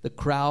dead. The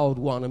crowd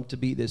want him to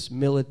be this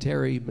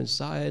military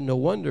Messiah. No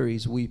wonder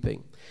he's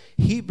weeping.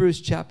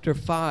 Hebrews chapter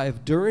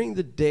 5, during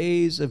the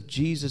days of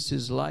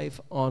Jesus'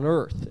 life on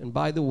earth. And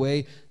by the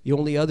way, the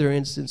only other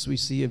instance we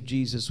see of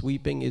Jesus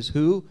weeping is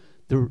who?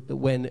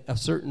 When a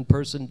certain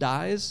person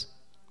dies.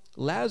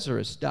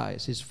 Lazarus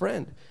dies, his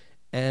friend.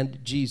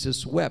 And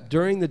Jesus wept.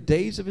 During the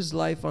days of his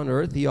life on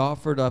earth, he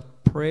offered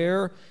up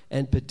prayer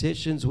and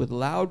petitions with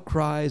loud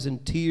cries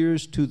and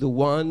tears to the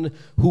one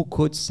who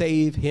could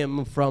save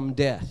him from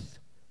death.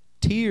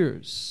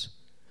 Tears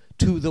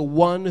to the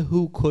one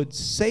who could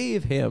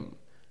save him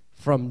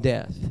from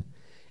death.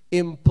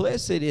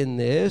 Implicit in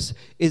this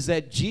is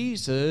that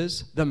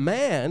Jesus, the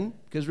man,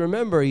 because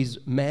remember, he's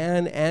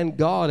man and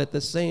God at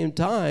the same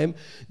time,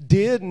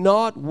 did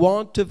not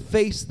want to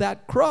face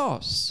that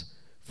cross.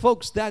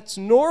 Folks, that's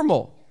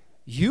normal.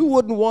 You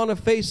wouldn't want to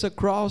face a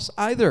cross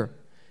either.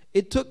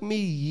 It took me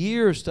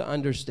years to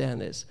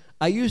understand this.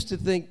 I used to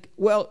think,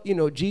 well,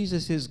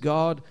 Jesus is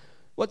God.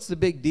 What's the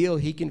big deal?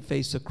 He can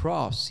face a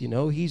cross.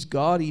 He's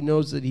God. He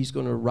knows that he's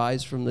going to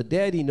rise from the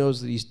dead. He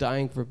knows that he's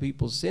dying for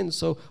people's sins.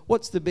 So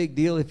what's the big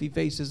deal if he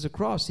faces a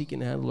cross? He can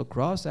handle a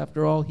cross.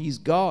 After all, he's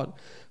God.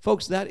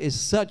 Folks, that is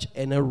such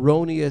an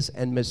erroneous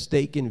and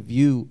mistaken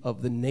view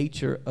of the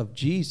nature of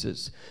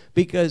Jesus,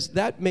 because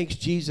that makes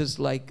Jesus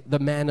like the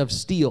man of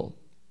steel.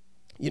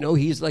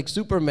 He's like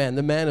Superman,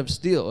 the man of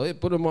steel. Hey,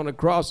 put him on a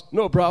cross,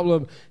 no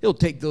problem. He'll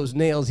take those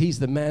nails. He's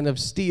the man of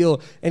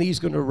steel, and he's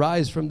going to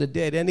rise from the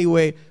dead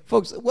anyway.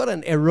 Folks, what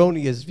an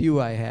erroneous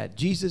view I had.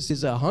 Jesus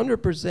is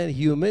 100%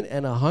 human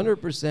and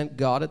 100%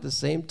 God at the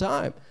same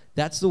time.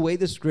 That's the way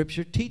the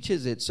scripture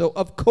teaches it. So,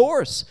 of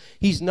course,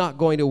 he's not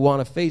going to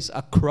want to face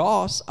a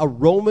cross, a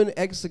Roman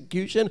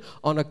execution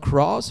on a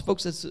cross.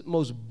 Folks, that's the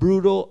most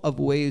brutal of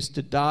ways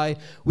to die.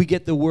 We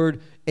get the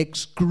word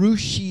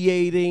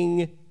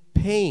excruciating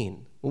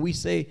pain. When we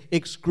say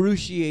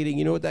excruciating,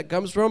 you know what that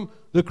comes from?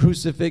 The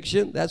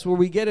crucifixion. That's where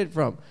we get it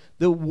from.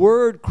 The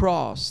word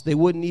cross, they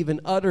wouldn't even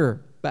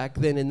utter back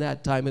then in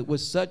that time. It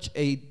was such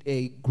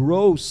a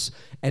gross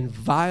and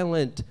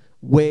violent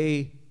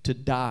way to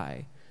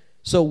die.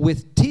 So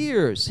with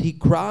tears, he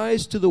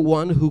cries to the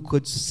one who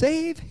could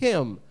save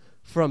him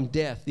from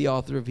death, the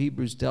author of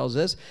Hebrews tells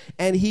us.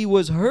 And he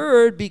was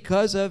heard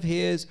because of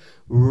his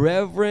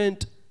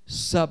reverent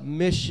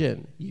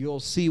submission. You'll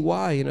see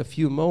why in a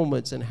few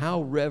moments and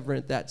how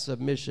reverent that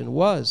submission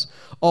was.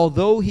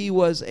 Although he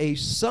was a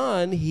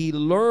son, he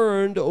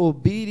learned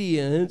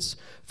obedience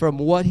from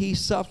what he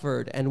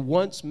suffered, and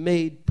once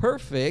made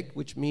perfect,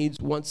 which means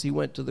once he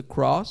went to the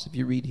cross, if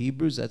you read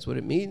Hebrews, that's what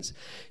it means,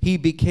 he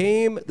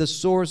became the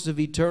source of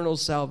eternal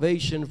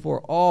salvation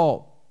for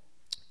all,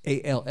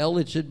 A-L-L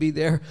it should be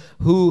there,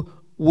 who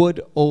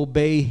would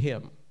obey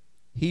him.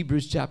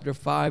 Hebrews chapter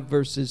 5,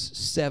 verses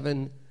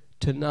 7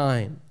 to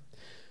 9.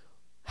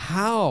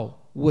 How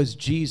was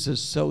Jesus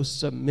so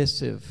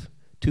submissive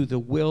to the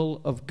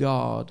will of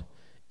God,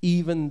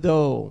 even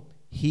though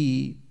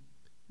he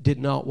did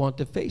not want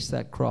to face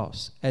that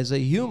cross? As a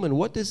human,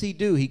 what does he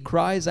do? He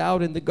cries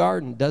out in the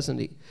garden, doesn't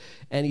he?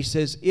 And he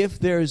says, if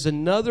there is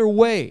another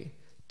way,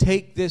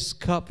 take this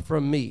cup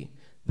from me.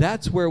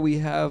 That's where we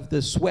have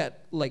the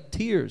sweat like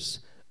tears,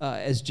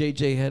 as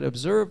JJ had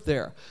observed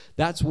there.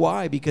 That's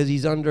why, because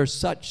he's under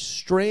such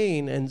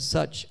strain and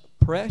such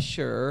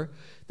pressure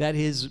that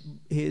his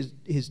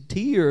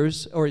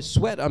tears, or his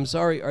sweat,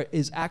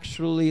 is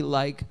actually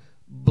like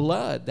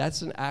blood.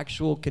 That's an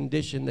actual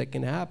condition that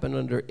can happen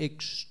under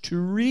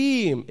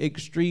extreme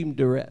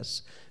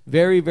duress.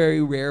 Very, very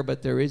rare,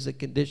 but there is a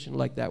condition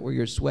like that where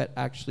your sweat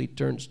actually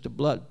turns to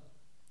blood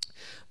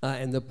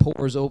and the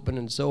pores open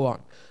and so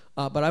on.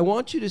 But I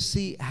want you to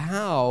see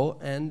how,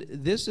 and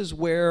this is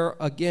where,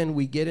 again,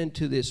 we get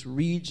into this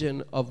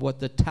region of what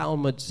the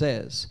Talmud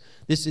says.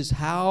 This is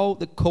how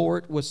the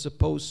court was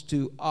supposed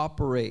to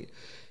operate.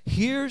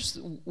 Here's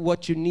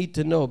what you need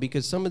to know,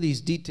 because some of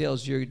these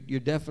details you're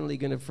definitely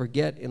going to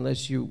forget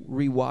unless you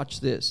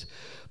rewatch this.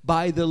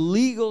 By the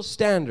legal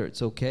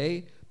standards,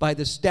 okay, by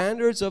the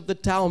standards of the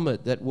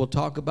Talmud that we'll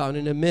talk about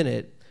in a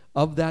minute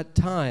of that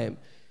time,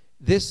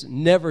 this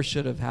never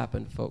should have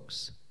happened,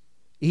 folks.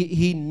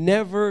 He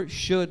never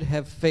should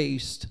have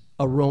faced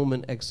a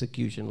Roman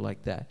execution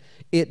like that.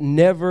 It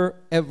never,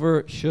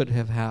 ever should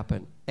have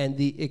happened. And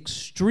the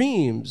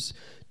extremes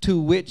to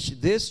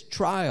which this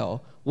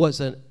trial was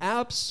an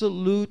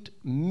absolute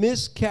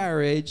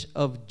miscarriage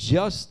of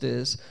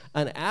justice,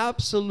 an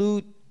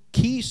absolute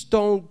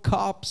Keystone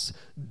Cops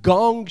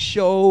gong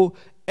show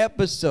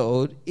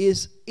episode,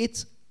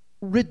 it's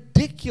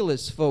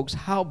ridiculous, folks,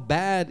 how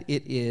bad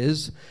it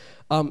is.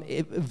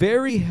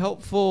 Very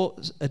helpful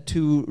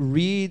to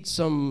read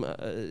some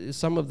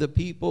of the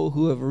people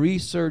who have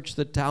researched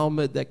the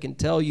Talmud that can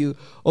tell you,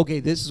 okay,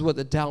 this is what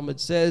the Talmud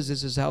says,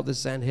 this is how the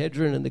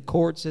Sanhedrin and the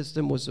court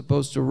system was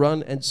supposed to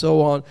run, and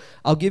so on.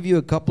 I'll give you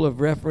a couple of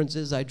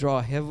references. I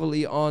draw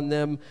heavily on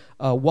them.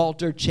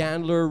 Walter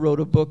Chandler wrote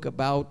a book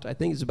about, I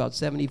think it's about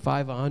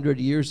 75, 100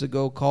 years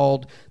ago,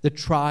 called The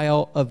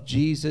Trial of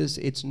Jesus.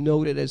 It's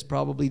noted as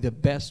probably the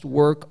best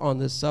work on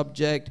the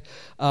subject.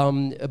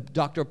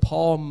 Dr.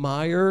 Paul Meyer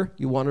Meyer.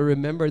 You want to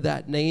remember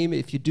that name.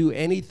 If you do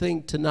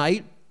anything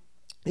tonight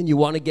and you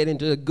want to get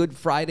into a Good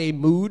Friday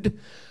mood,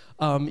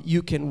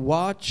 you can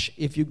watch,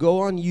 if you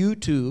go on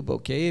YouTube,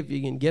 okay, if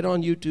you can get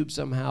on YouTube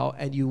somehow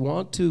and you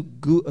want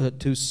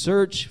to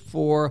search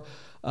for,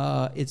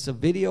 it's a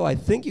video, I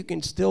think you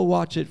can still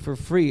watch it for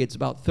free. It's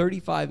about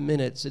 35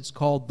 minutes. It's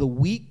called The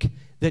Week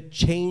That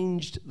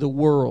Changed the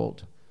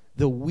World.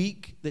 The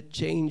Week That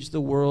Changed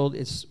the World.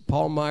 It's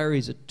Paul Meyer.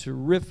 He's a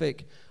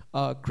terrific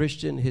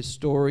Christian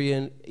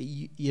historian.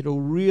 It'll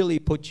really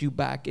put you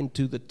back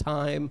into the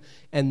time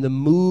and the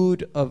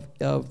mood of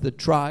the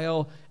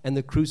trial and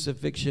the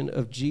crucifixion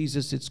of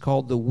Jesus. It's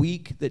called The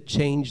Week That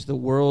Changed the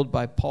World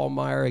by Paul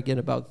Meyer. Again,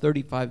 about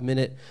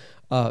 35-minute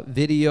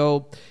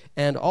video.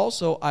 And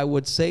also, I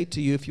would say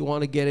to you, if you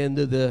want to get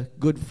into the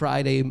Good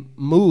Friday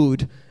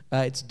mood,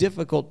 it's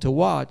difficult to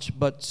watch,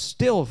 but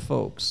still,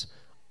 folks,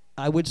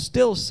 I would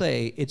still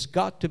say it's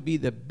got to be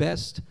the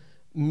best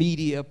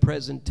media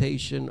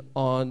presentation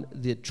on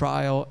the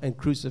trial and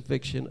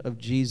crucifixion of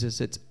Jesus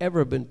that's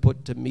ever been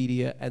put to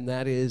media, and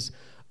that is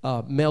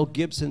Mel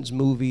Gibson's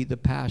movie, The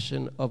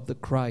Passion of the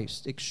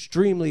Christ.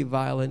 Extremely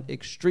violent,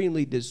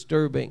 extremely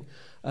disturbing.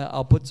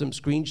 I'll put some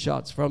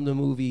screenshots from the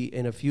movie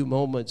in a few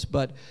moments,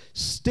 but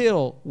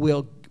still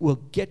will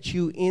get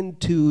you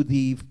into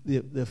the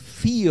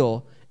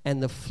feel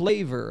and the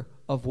flavor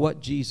of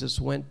what Jesus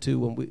went to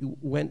when we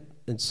went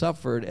and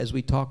suffered, as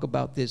we talk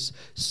about this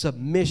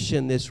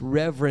submission, this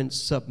reverent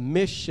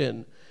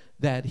submission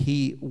that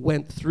he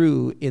went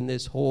through in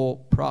this whole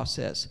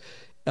process.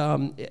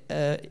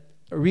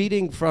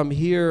 Reading from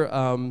here,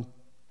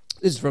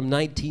 this is from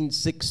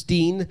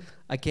 1916.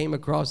 I came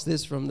across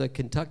this from the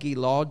Kentucky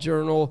Law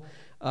Journal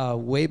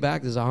way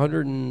back. This is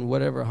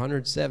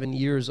 107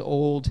 years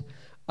old.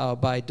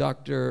 By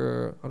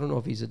Dr., I don't know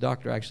if he's a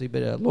doctor actually,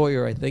 but a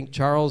lawyer, I think,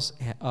 Charles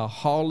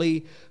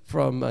Hawley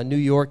from New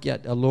York,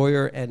 yet a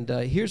lawyer. And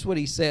here's what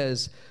he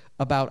says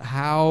about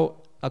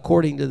how,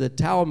 according to the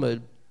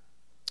Talmud,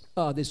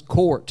 this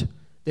court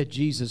that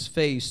Jesus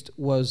faced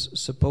was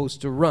supposed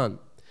to run.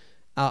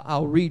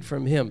 I'll read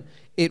from him.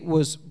 It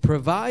was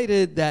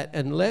provided that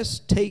unless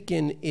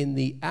taken in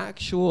the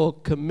actual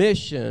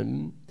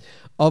commission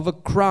of a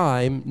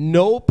crime,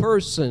 no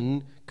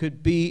person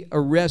could be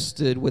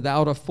arrested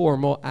without a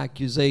formal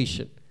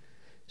accusation.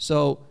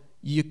 So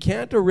you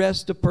can't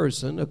arrest a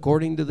person,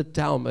 according to the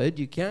Talmud,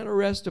 you can't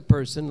arrest a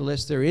person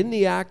unless they're in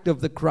the act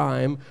of the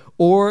crime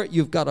or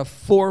you've got a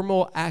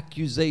formal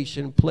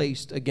accusation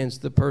placed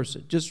against the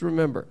person. Just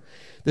remember,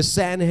 the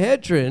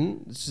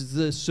Sanhedrin, this is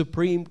the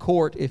Supreme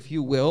Court, if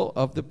you will,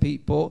 of the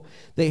people,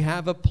 they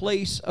have a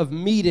place of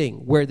meeting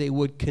where they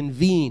would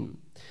convene.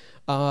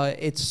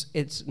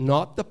 It's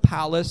not the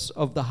palace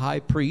of the high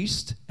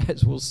priest,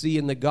 as we'll see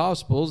in the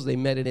Gospels. They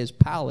met in his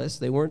palace.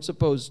 They weren't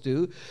supposed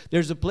to.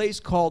 There's a place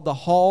called the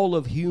Hall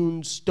of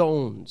Hewn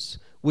Stones,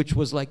 which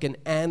was like an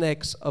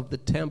annex of the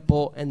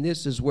temple, and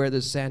this is where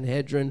the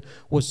Sanhedrin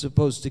was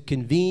supposed to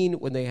convene.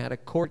 When they had a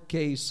court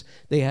case,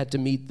 they had to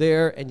meet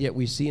there, and yet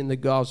we see in the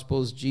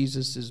Gospels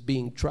Jesus is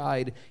being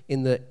tried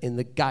in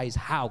the guy's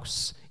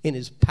house, in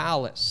his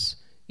palace,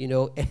 you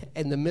know,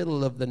 in the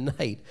middle of the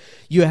night.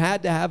 You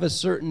had to have a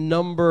certain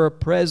number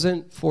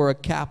present for a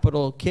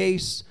capital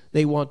case.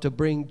 They want to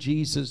bring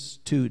Jesus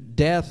to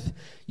death.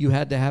 You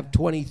had to have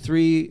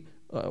 23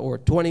 or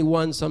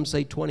 21, some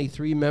say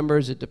 23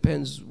 members. It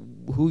depends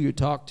who you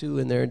talk to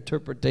and their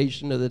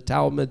interpretation of the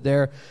Talmud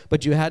there.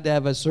 But you had to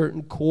have a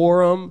certain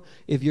quorum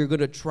if you're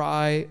going to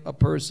try a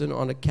person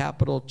on a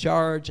capital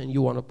charge and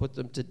you want to put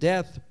them to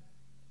death.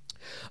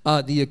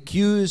 The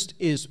accused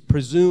is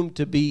presumed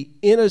to be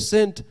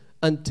innocent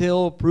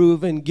until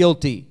proven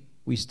guilty.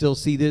 We still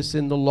see this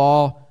in the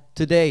law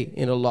today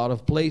in a lot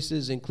of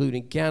places,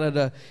 including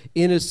Canada.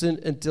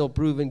 Innocent until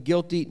proven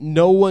guilty.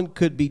 No one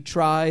could be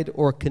tried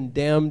or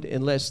condemned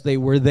unless they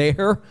were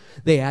there.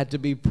 They had to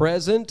be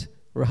present,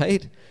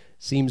 right?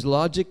 Seems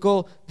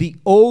logical. The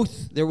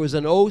oath, there was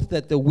an oath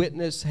that the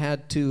witness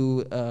had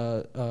to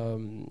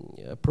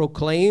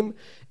proclaim.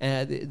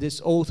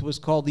 This oath was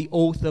called the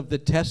oath of the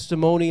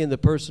testimony, and the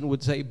person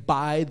would say,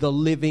 "By the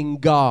living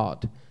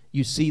God."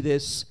 You see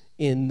this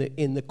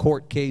in the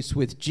court case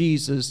with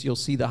Jesus. You'll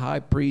see the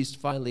high priest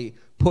finally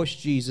push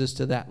Jesus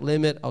to that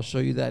limit. I'll show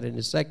you that in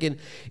a second.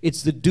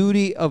 It's the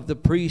duty of the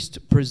priest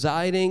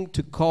presiding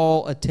to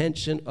call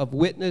attention of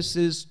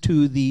witnesses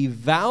to the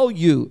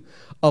value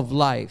of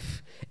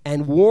life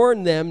and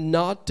warn them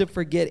not to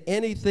forget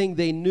anything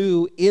they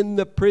knew in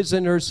the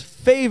prisoner's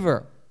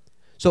favor.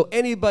 So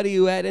anybody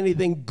who had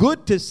anything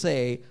good to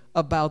say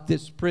about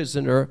this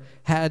prisoner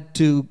had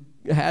to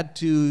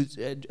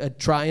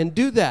try and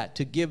do that,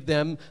 to give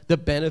them the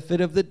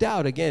benefit of the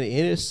doubt. Again,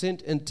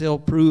 innocent until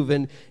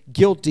proven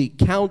guilty.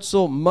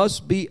 Counsel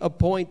must be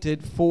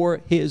appointed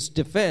for his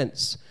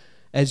defense.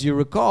 As you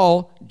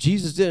recall,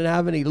 Jesus didn't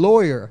have any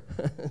lawyer,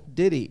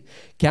 did he?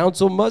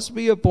 Counsel must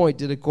be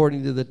appointed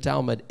according to the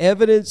Talmud.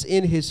 Evidence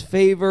in his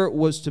favor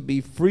was to be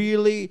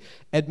freely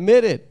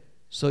admitted.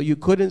 So you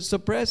couldn't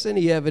suppress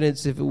any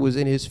evidence if it was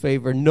in his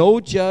favor. No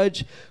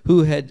judge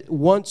who had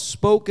once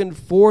spoken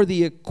for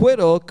the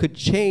acquittal could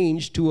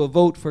change to a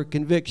vote for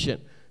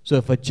conviction. So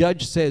if a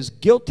judge says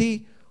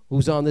guilty,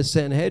 who's on the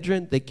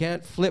Sanhedrin, they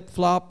can't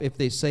flip-flop. If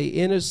they say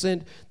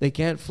innocent, they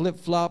can't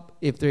flip-flop.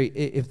 If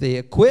they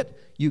acquit,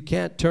 you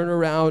can't turn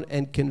around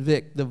and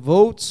convict. The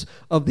votes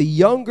of the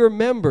younger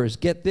members,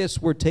 get this,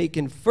 were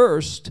taken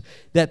first,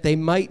 that they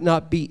might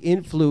not be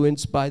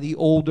influenced by the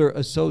older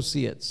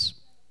associates.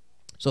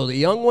 So the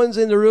young ones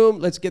in the room,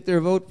 let's get their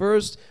vote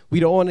first. We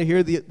don't want to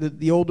hear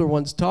the older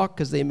ones talk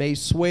because they may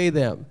sway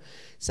them.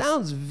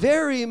 Sounds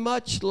very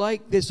much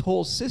like this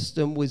whole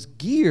system was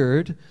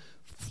geared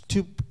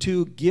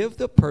to give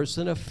the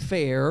person a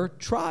fair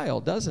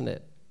trial, doesn't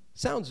it?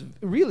 Sounds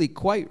really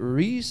quite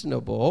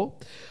reasonable.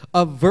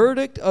 A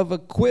verdict of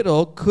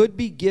acquittal could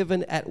be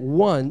given at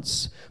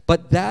once,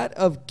 but that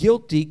of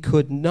guilty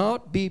could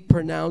not be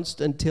pronounced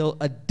until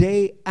a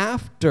day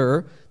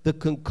after the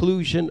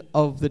conclusion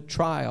of the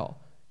trial.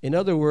 In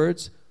other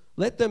words,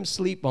 let them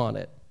sleep on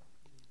it.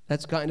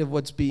 That's kind of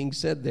what's being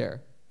said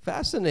there.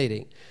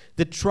 Fascinating.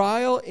 The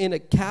trial in a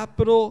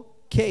capital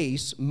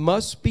case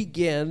must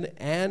begin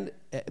and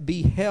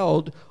be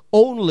held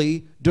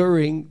only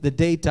during the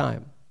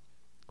daytime.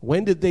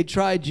 When did they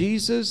try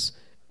Jesus?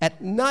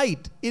 At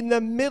night. In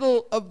the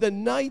middle of the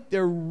night,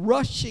 they're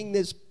rushing,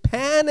 this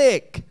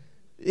panic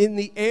in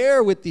the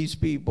air with these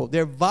people.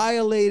 They're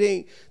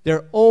violating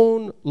their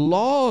own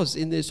laws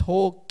in this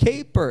whole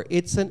caper.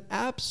 It's an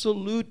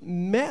absolute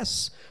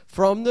mess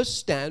from the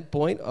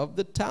standpoint of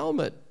the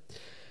Talmud.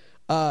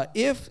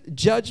 If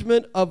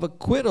judgment of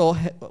acquittal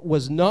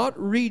was not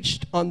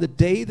reached on the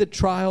day the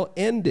trial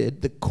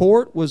ended, the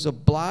court was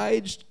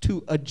obliged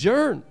to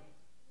adjourn.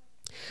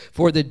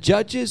 For the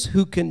judges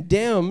who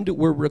condemned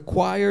were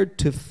required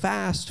to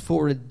fast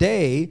for a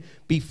day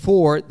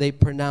before they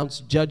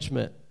pronounced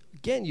judgment.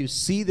 Again, you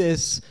see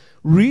this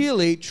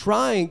really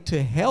trying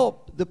to help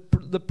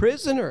the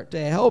prisoner, to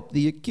help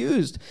the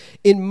accused.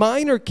 In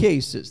minor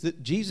cases,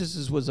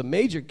 Jesus's was a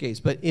major case,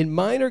 but in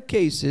minor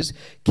cases,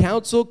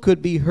 counsel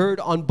could be heard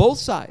on both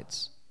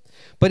sides.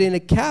 But in a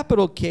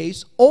capital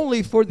case,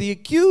 only for the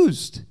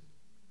accused.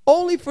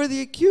 Only for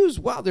the accused.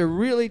 Wow, they're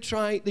really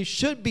trying, they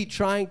should be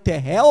trying to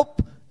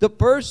help the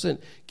person,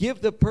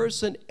 give the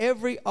person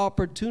every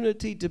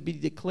opportunity to be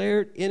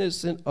declared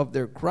innocent of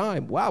their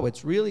crime. Wow,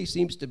 it really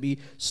seems to be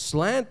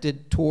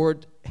slanted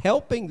toward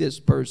helping this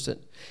person.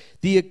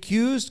 The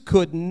accused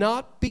could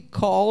not be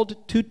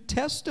called to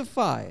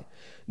testify,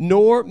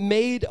 nor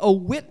made a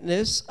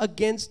witness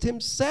against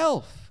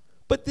himself.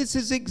 But this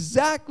is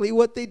exactly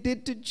what they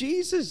did to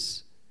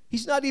Jesus.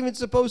 He's not even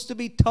supposed to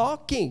be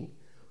talking.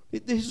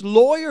 His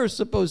lawyer is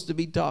supposed to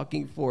be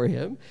talking for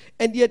him,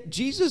 and yet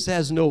Jesus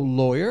has no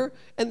lawyer,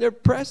 and they're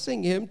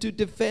pressing him to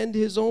defend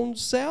his own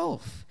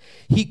self.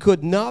 He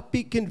could not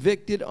be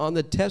convicted on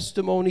the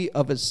testimony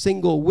of a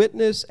single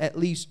witness. At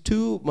least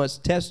two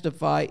must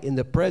testify in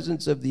the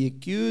presence of the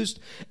accused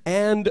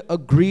and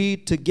agree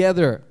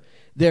together.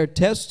 Their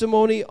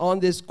testimony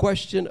on this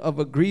question of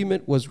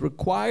agreement was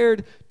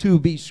required to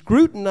be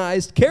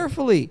scrutinized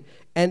carefully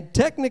and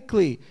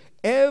technically.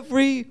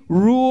 Every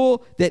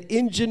rule that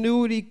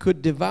ingenuity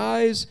could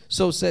devise,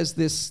 so says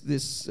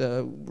this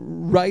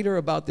writer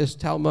about this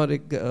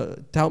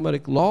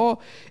Talmudic law,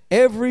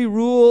 every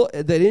rule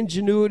that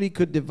ingenuity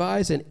could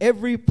devise and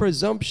every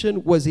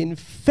presumption was in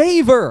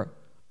favor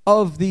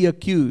of the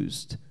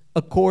accused,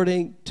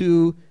 according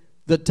to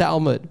the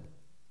Talmud.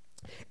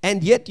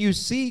 And yet you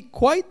see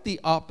quite the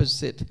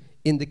opposite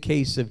in the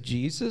case of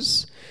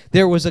Jesus.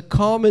 There was a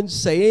common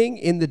saying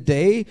in the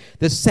day: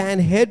 the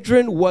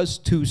Sanhedrin was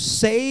to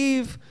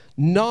save,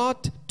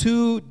 not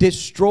to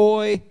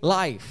destroy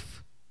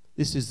life.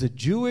 This is the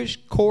Jewish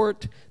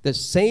court, the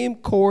same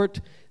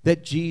court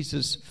that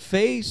Jesus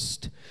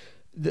faced.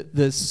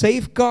 The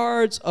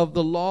safeguards of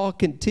the law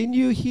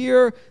continue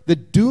here. The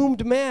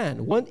doomed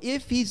man,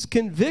 if he's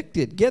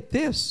convicted, get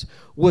this,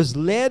 was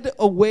led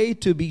away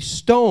to be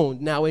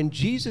stoned. Now in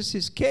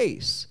Jesus'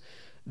 case,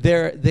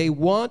 they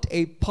want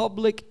a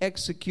public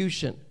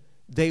execution.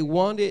 They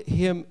wanted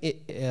him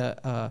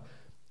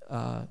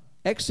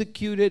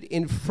executed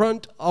in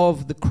front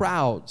of the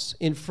crowds,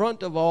 in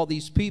front of all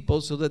these people,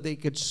 so that they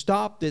could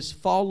stop this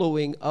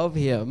following of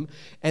him.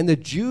 And the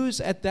Jews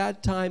at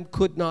that time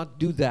could not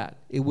do that.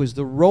 It was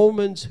the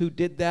Romans who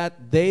did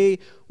that. They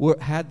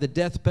had the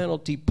death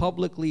penalty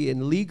publicly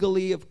and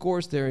legally. Of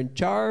course, they're in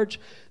charge.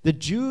 The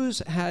Jews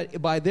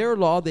had, by their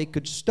law, they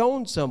could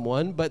stone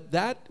someone, but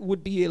that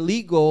would be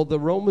illegal. The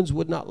Romans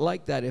would not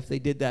like that if they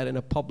did that in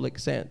a public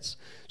sense.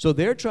 So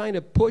they're trying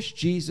to push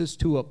Jesus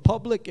to a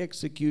public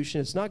execution.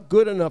 It's not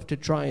good enough to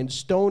try and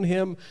stone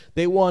him.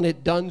 They want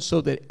it done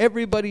so that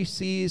everybody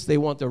sees. They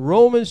want the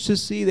Romans to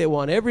see. They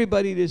want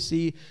everybody to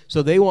see.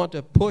 So they want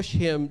to push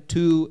him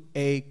to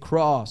a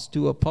cross,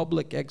 to a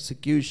public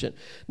execution.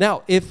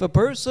 Now, if a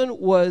person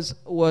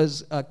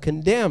was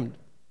condemned,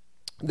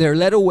 they're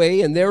led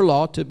away in their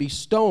law to be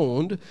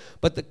stoned,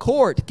 but the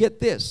court, get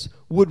this,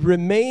 would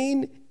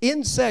remain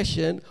in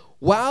session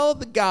while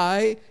the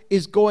guy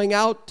is going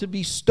out to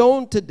be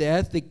stoned to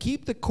death. They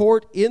keep the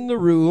court in the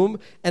room,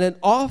 and an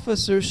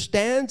officer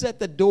stands at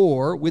the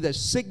door with a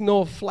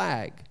signal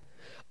flag.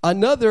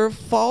 Another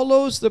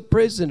follows the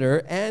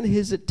prisoner and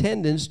his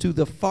attendants to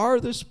the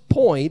farthest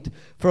point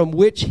from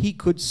which he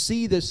could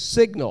see the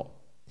signal.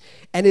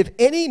 And if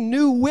any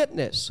new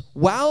witness,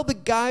 while the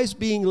guy's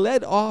being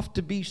led off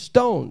to be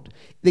stoned,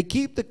 they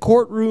keep the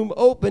courtroom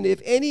open.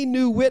 If any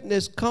new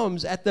witness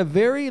comes at the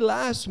very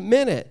last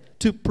minute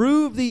to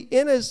prove the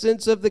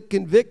innocence of the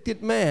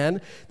convicted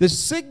man, the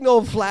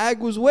signal flag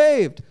was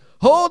waved.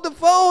 Hold the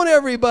phone,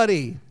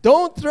 everybody.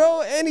 Don't throw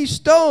any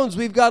stones.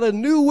 We've got a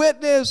new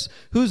witness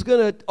who's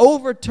going to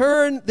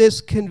overturn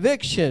this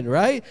conviction,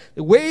 right?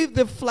 They waved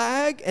the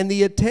flag, and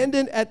the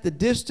attendant at the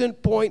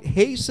distant point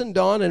hastened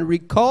on and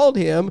recalled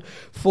him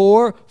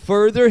for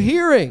further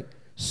hearing.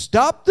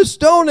 Stop the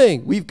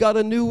stoning. We've got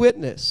a new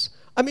witness.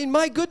 I mean,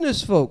 my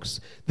goodness, folks.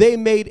 They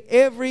made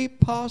every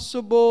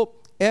possible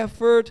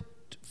effort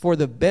for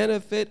the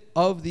benefit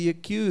of the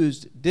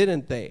accused,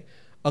 didn't they?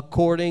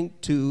 According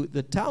to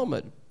the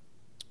Talmud.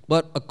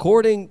 But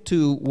according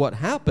to what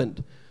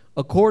happened,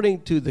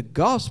 according to the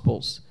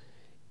Gospels,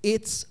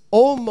 it's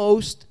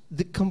almost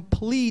the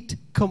complete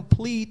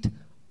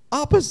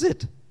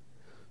opposite.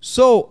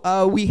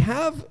 So we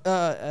have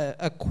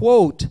a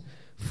quote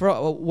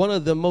from one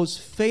of the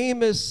most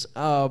famous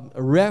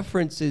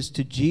references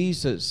to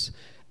Jesus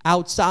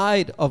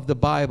outside of the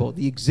Bible,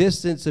 the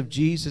existence of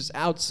Jesus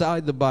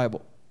outside the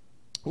Bible.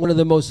 One of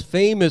the most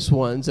famous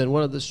ones and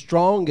one of the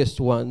strongest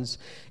ones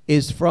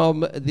is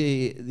from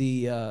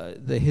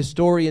the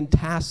historian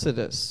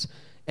Tacitus.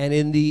 And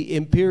in the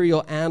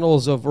imperial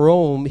annals of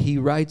Rome, he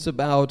writes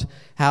about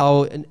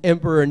how an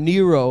Emperor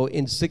Nero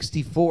in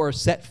 64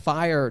 set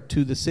fire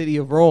to the city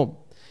of Rome.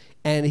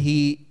 And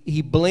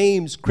he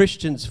blames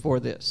Christians for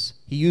this.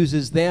 He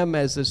uses them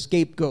as a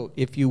scapegoat,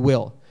 if you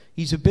will.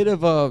 He's a bit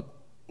of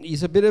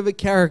a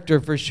character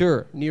for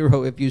sure,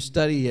 Nero, if you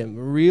study him.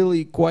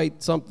 Really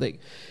quite something.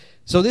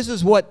 So this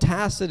is what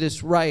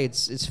Tacitus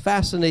writes. It's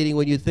fascinating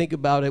when you think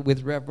about it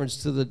with reference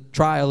to the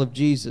trial of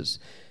Jesus.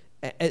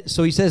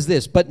 So he says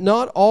this, but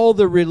not all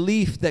the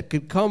relief that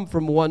could come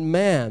from one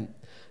man,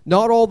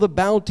 not all the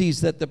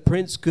bounties that the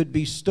prince could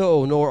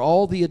bestow, nor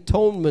all the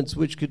atonements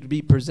which could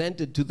be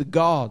presented to the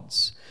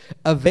gods,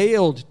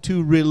 availed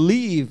to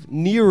relieve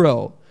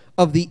Nero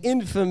of the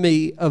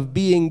infamy of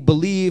being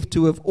believed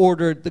to have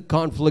ordered the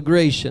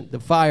conflagration, the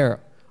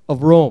fire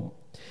of Rome.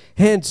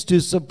 Hence,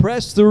 to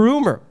suppress the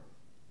rumor,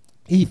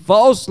 he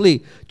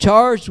falsely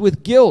charged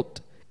with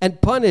guilt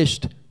and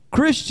punished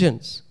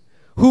Christians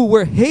who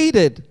were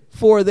hated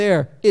for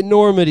their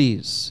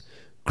enormities.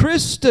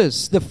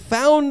 Christus, the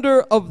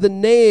founder of the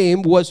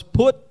name, was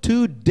put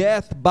to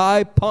death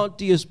by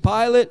Pontius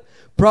Pilate,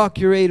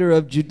 procurator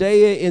of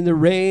Judea in the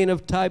reign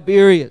of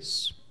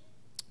Tiberius.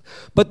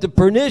 But the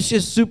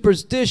pernicious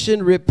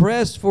superstition,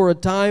 repressed for a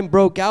time,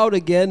 broke out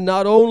again,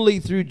 not only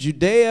through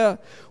Judea,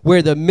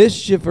 where the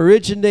mischief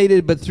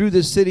originated, but through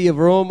the city of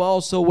Rome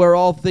also, where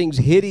all things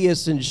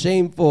hideous and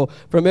shameful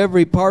from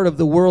every part of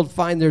the world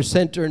find their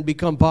center and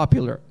become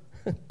popular.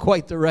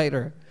 Quite the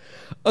writer.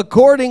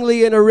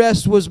 Accordingly, an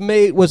arrest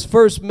was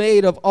first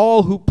made of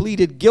all who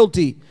pleaded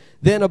guilty.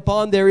 Then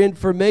upon their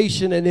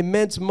information, an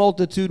immense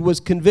multitude was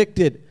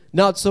convicted,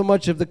 not so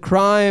much of the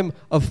crime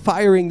of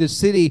firing the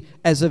city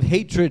as of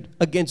hatred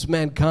against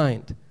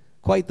mankind.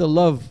 Quite the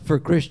love for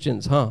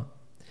Christians, huh?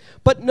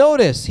 But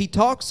notice, he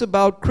talks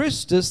about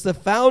Christus, the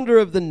founder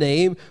of the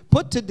name,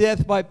 put to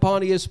death by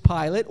Pontius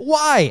Pilate.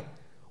 Why?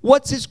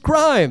 What's his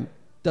crime?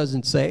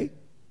 Doesn't say.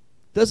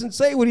 Doesn't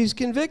say what he's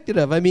convicted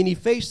of. I mean, he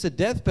faced the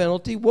death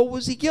penalty. What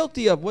was he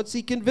guilty of? What's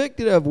he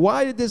convicted of?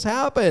 Why did this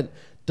happen?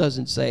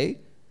 Doesn't say.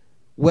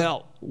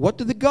 Well, what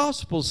do the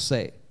Gospels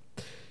say?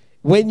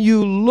 When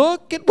you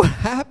look at what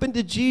happened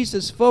to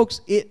Jesus,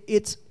 folks,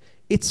 it's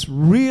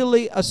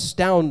really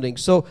astounding.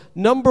 So,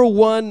 number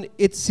one,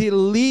 it's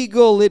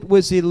illegal. It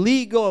was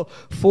illegal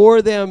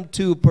for them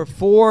to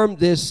perform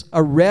this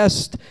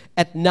arrest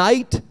at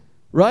night,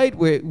 right?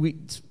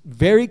 It's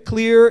very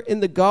clear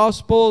in the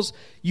Gospels.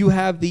 You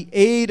have the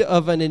aid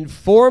of an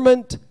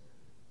informant.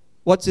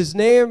 What's his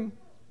name?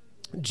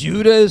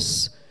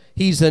 Judas.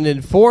 He's an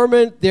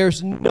informant.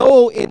 There's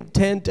no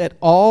intent at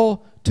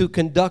all to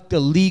conduct a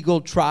legal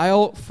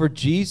trial for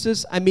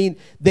Jesus. I mean,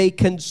 they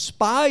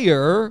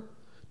conspire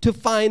to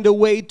find a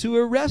way to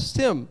arrest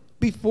him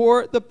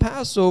before the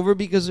Passover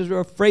because they're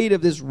afraid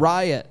of this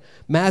riot.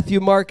 Matthew,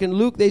 Mark, and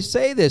Luke, they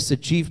say this. The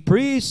chief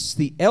priests,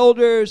 the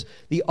elders,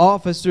 the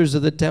officers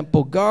of the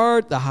temple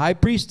guard, the high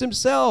priest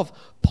himself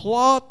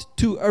plot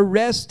to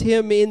arrest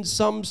him in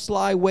some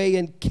sly way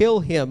and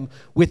kill him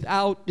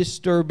without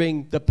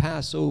disturbing the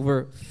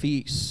Passover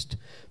feast.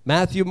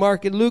 Matthew,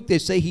 Mark, and Luke, they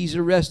say he's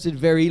arrested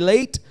very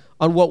late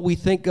on what we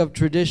think of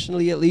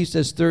traditionally at least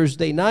as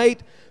Thursday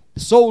night.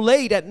 So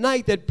late at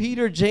night that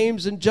Peter,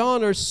 James, and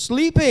John are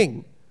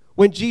sleeping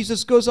when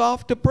Jesus goes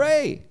off to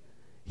pray.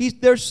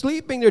 They're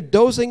sleeping. They're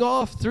dozing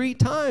off 3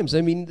 times.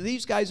 I mean,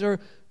 these guys are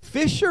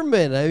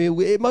fishermen. I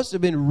mean, it must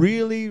have been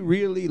really,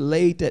 really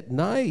late at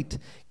night.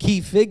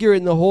 Key figure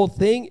in the whole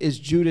thing is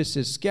Judas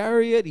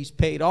Iscariot. He's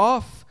paid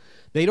off.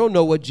 They don't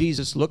know what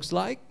Jesus looks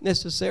like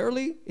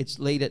necessarily. It's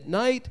late at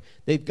night.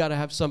 They've got to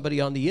have somebody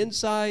on the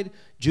inside.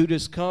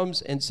 Judas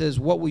comes and says,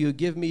 what will you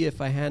give me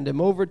if I hand him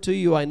over to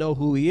you? I know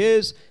who he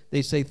is.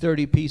 They say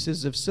 30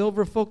 pieces of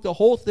silver. Folk, the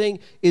whole thing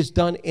is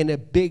done in a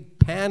big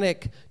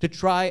panic to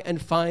try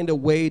and find a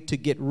way to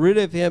get rid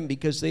of him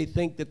because they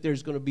think that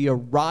there's going to be a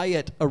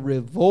riot, a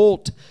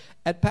revolt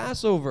at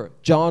Passover.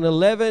 John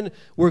 11,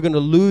 we're going to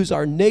lose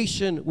our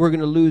nation. We're going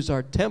to lose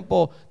our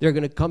temple. They're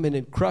going to come in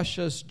and crush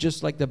us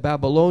just like the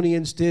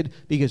Babylonians did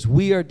because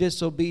we are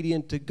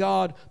disobedient to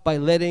God by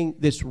letting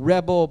this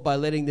rebel, by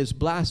letting this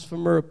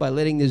blasphemer, by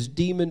letting this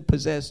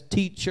demon-possessed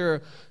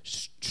teacher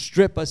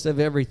strip us of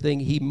everything.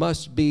 He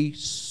must be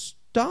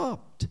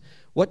stopped.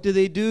 What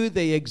do?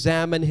 They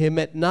examine him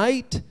at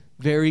night.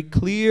 Very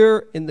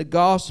clear in the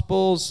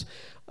Gospels.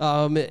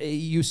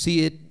 You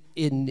see it.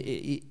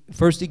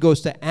 First he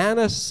goes to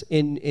Annas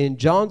in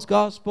John's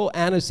gospel.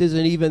 Annas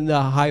isn't even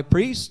the high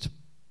priest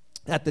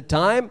at the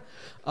time.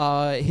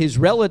 His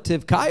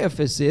relative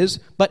Caiaphas is,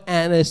 but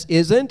Annas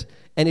isn't.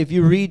 And if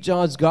you read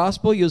John's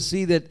gospel, you'll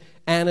see that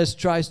Annas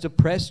tries to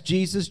press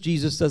Jesus.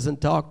 Jesus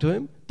doesn't talk to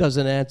him,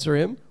 doesn't answer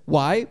him.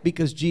 Why?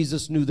 Because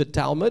Jesus knew the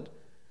Talmud.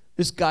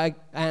 This guy,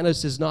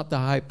 Annas, is not the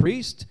high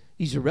priest.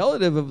 He's a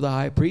relative of the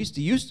high priest.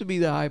 He used to be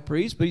the high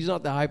priest, but he's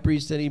not the high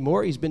priest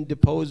anymore. He's been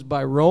deposed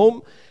by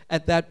Rome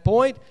at that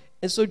point.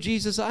 And so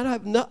Jesus, I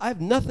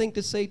have nothing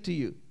to say to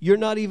you. You're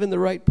not even the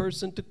right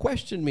person to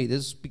question me.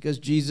 This is because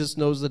Jesus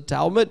knows the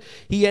Talmud.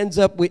 He ends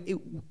up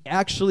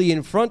actually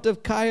in front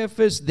of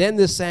Caiaphas, then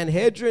the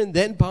Sanhedrin,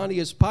 then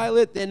Pontius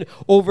Pilate, then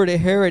over to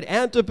Herod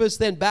Antipas,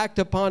 then back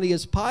to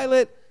Pontius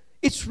Pilate.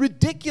 It's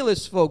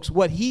ridiculous, folks,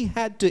 what he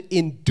had to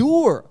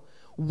endure.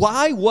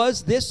 Why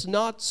was this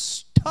not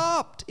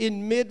stopped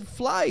in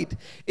mid-flight?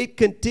 It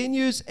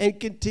continues and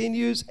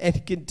continues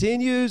and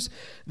continues.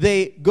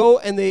 They go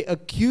and they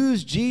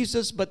accuse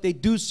Jesus, but they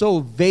do so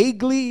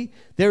vaguely.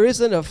 There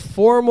isn't a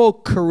formal,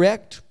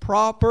 correct,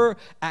 proper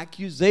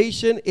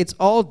accusation. It's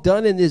all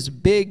done in this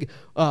big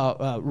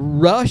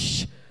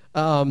rush.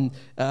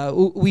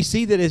 We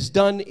see that it's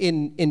done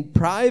in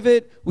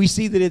private. We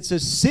see that it's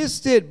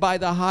assisted by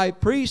the high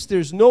priest.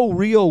 There's no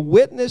real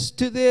witness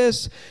to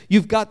this.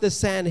 You've got the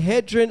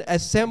Sanhedrin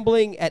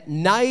assembling at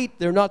night.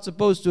 They're not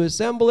supposed to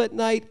assemble at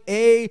night.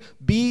 A.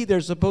 B.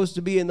 They're supposed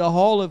to be in the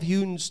hall of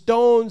hewn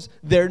stones.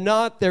 They're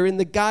not. They're in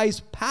the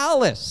guy's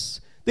palace.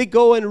 They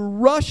go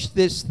and rush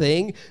this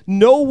thing.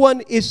 No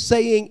one is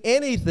saying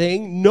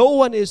anything. No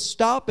one is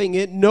stopping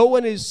it. No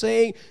one is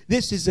saying,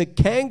 this is a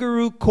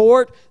kangaroo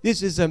court.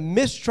 This is a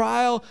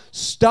mistrial.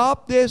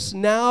 Stop this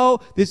now.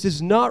 This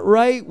is not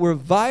right. We're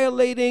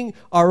violating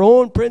our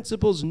own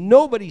principles.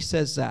 Nobody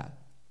says that.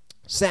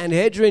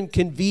 Sanhedrin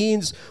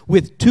convenes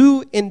with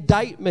 2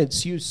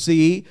 indictments, you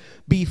see,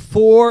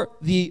 before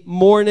the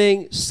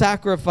morning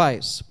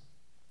sacrifice.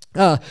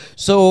 Where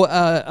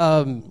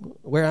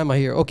am I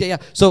here? Okay, yeah.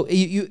 So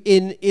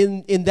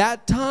in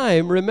that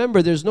time,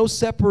 remember, there's no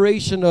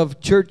separation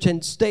of church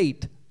and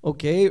state.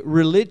 Okay,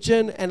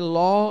 religion and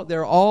law,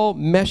 they're all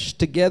meshed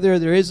together.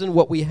 There isn't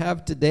what we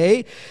have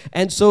today.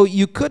 And so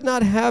you could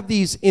not have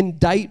these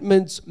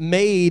indictments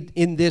made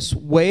in this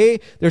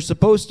way. They're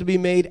supposed to be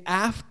made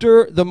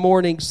after the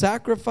morning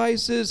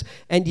sacrifices.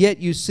 And yet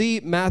you see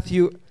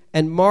Matthew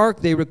and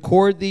Mark, they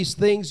record these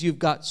things. You've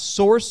got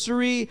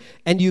sorcery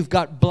and you've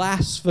got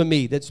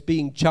blasphemy that's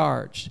being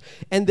charged.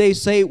 And they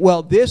say,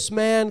 well, this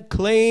man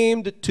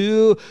claimed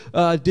to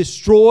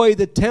destroy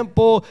the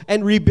temple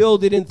and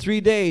rebuild it in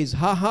 3 days.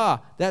 Ha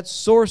ha, that's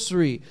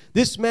sorcery.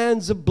 This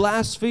man's a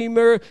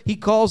blasphemer. He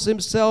calls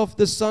himself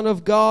the Son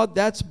of God.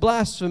 That's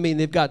blasphemy. And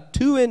they've got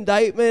 2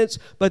 indictments,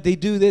 but they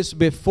do this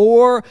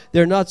before.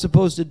 They're not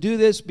supposed to do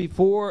this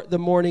before the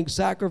morning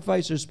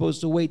sacrifice. They're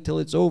supposed to wait till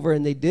it's over,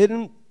 and they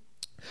didn't.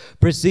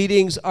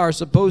 Proceedings are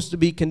supposed to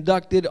be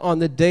conducted on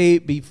the day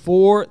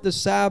before the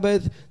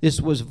Sabbath. This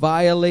was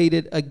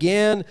violated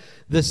again.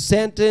 The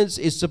sentence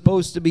is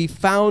supposed to be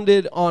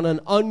founded on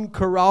an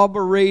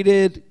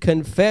uncorroborated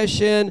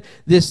confession.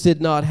 This did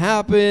not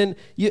happen.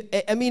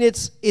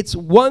 It's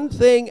one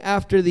thing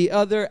after the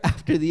other,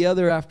 after the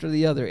other, after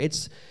the other.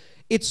 It's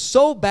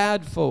so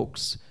bad,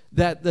 folks,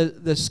 that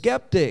the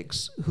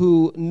skeptics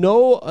who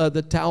know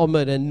the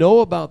Talmud and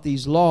know about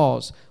these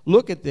laws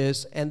look at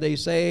this and they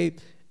say,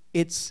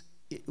 it's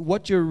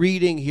what you're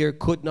reading here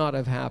could not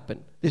have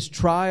happened. This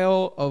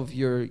trial of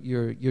your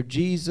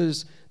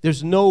Jesus,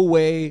 there's no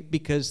way,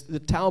 because the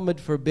Talmud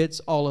forbids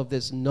all of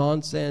this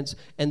nonsense,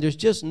 and there's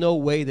just no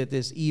way that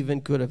this even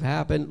could have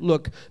happened.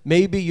 Look,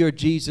 maybe your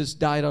Jesus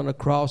died on a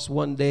cross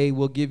one day,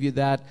 we'll give you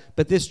that,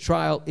 but this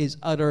trial is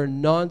utter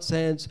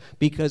nonsense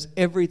because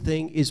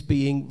everything is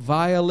being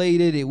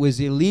violated. It was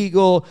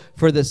illegal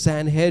for the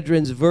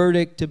Sanhedrin's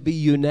verdict to be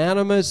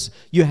unanimous.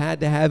 You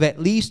had to have at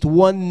least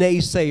one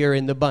naysayer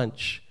in the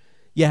bunch.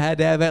 You had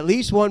to have at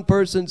least one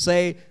person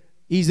say,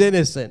 he's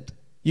innocent.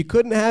 You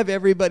couldn't have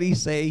everybody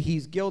say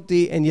he's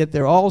guilty, and yet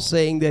they're all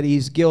saying that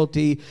he's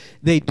guilty.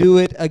 They do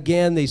it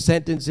again. They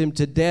sentence him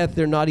to death.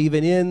 They're not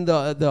even in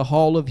the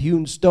hall of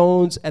hewn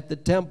stones at the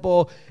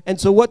temple. And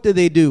so what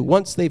do?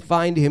 Once they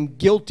find him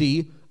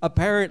guilty,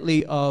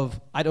 apparently of,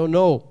 I don't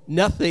know,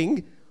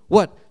 nothing.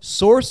 What?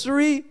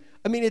 Sorcery?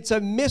 I mean, it's a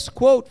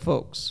misquote,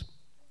 folks.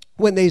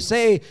 When they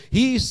say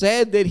he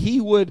said that he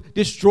would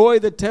destroy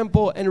the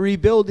temple and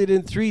rebuild it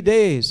in 3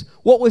 days,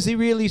 what was he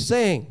really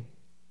saying?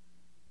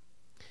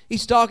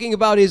 He's talking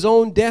about his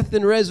own death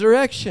and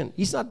resurrection.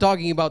 He's not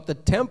talking about the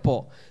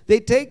temple. They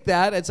take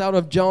that, it's out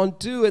of John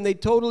 2, and they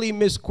totally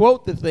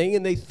misquote the thing,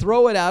 and they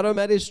throw it at him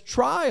at his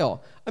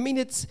trial. I mean,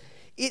 it's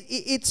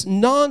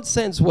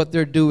nonsense what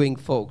they're doing,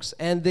 folks.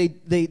 And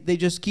they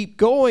just keep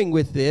going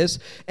with this.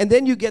 And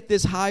then you get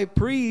this high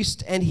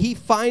priest, and he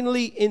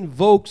finally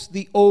invokes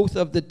the oath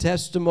of the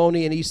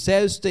testimony, and he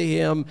says to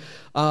him,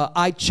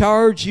 I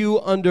charge you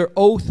under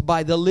oath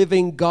by the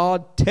living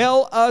God,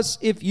 tell us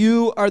if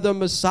you are the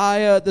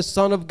Messiah, the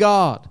Son of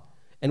God.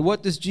 And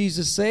what does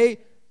Jesus say?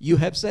 You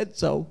have said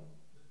so.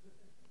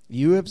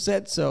 You have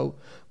said so.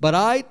 But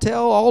I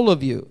tell all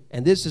of you,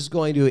 and this is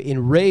going to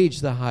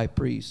enrage the high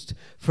priest,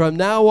 from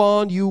now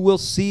on you will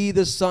see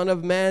the Son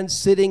of Man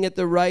sitting at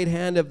the right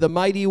hand of the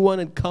Mighty One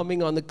and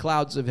coming on the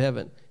clouds of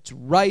heaven. It's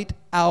right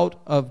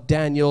out of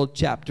Daniel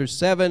chapter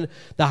 7.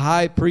 The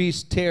high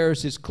priest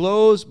tears his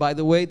clothes. By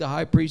the way, the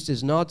high priest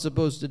is not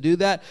supposed to do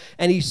that.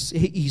 And he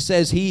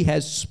says he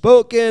has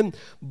spoken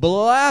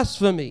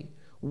blasphemy.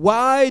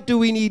 Why do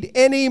we need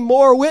any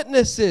more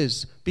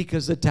witnesses?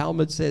 Because the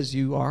Talmud says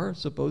you are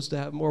supposed to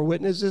have more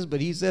witnesses, but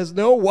he says,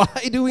 no, why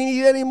do we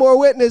need any more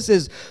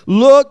witnesses?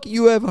 Look,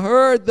 you have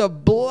heard the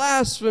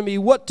blasphemy.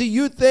 What do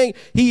you think?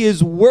 He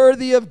is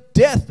worthy of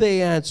death,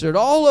 they answered.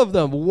 All of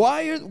them.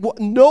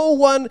 No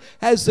one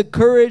has the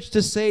courage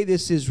to say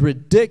this is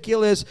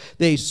ridiculous.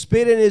 They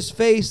spit in his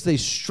face. They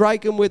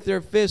strike him with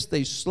their fists.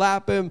 They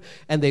slap him,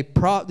 and they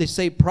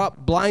say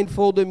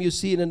blindfold him. You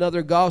see in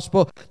another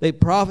gospel. They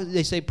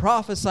say,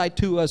 prophesy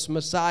to us,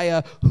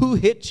 Messiah. Who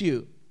hit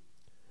you?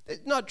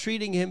 Not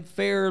treating him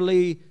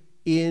fairly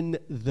in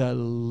the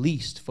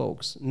least,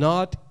 folks.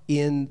 Not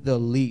in the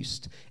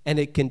least. And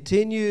it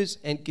continues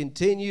and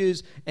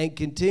continues and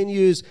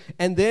continues.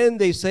 And then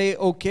they say,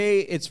 okay,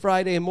 it's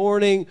Friday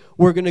morning.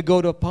 We're going to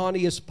go to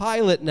Pontius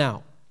Pilate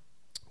now.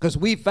 Because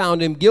we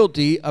found him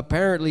guilty,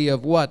 apparently,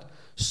 of what?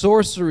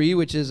 Sorcery,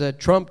 which is a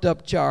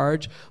trumped-up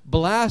charge.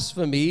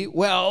 Blasphemy.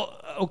 Well,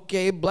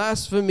 okay,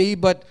 blasphemy,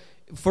 but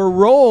for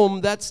Rome,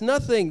 that's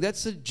nothing.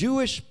 That's a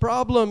Jewish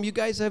problem. You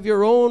guys have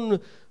your own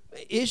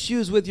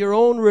issues with your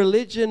own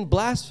religion.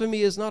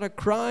 Blasphemy is not a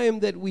crime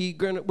that we're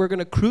going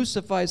to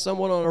crucify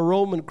someone on a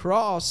Roman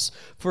cross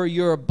for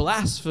your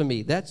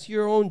blasphemy. That's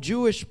your own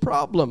Jewish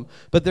problem.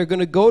 But they're going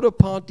to go to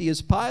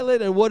Pontius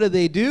Pilate, and what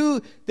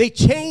do? They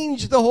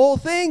change the whole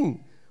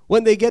thing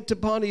when they get to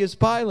Pontius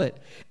Pilate.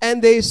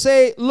 And they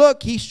say,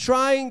 look, he's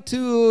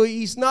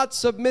not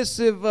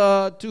submissive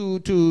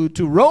to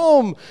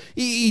Rome.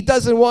 He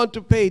doesn't want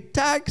to pay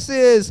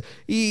taxes.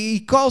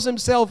 He calls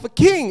himself a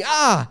king.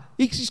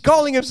 He's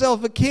calling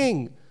himself a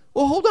king.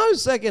 Well, hold on a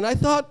second. I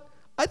thought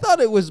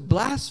it was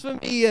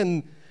blasphemy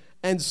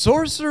and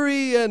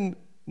sorcery, and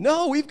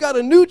no, we've got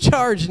a new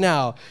charge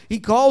now. He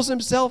calls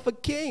himself a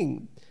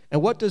king.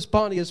 And what does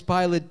Pontius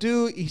Pilate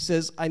do? He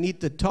says, I need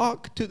to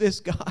talk to this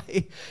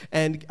guy.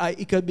 And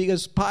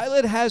because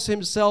Pilate has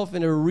himself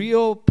in a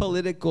real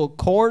political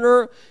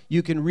corner.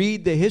 You can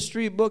read the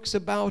history books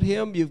about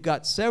him. You've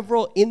got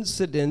several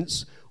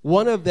incidents,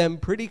 one of them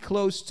pretty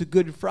close to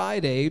Good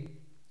Friday,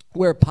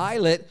 where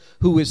Pilate,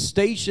 who was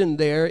stationed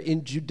there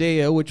in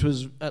Judea, which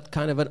was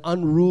kind of an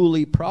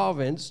unruly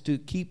province to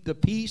keep the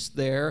peace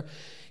there,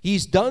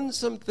 he's done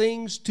some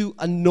things to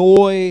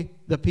annoy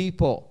the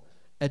people.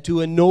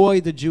 To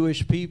annoy the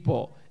Jewish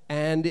people.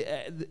 And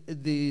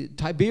the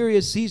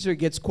Tiberius Caesar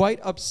gets quite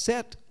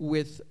upset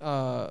with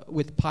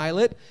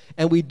Pilate.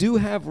 And we do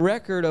have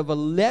record of a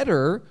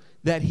letter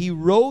that he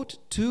wrote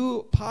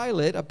to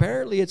Pilate.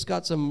 Apparently it's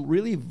got some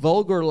really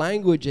vulgar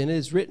language in it.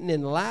 It's written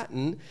in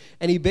Latin.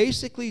 And he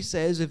basically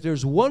says, if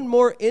there's one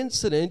more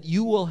incident,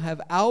 you will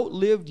have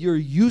outlived your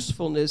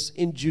usefulness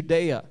in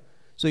Judea.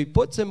 So he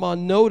puts him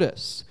on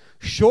notice.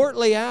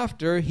 Shortly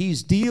after,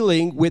 he's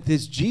dealing with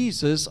his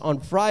Jesus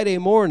on Friday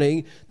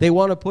morning. They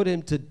want to put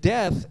him to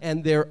death,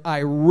 and they're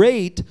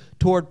irate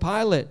toward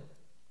Pilate.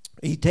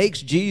 He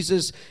takes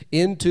Jesus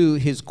into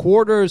his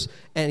quarters,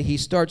 and he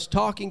starts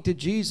talking to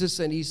Jesus,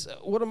 and he's,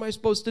 what am I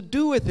supposed to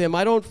do with him?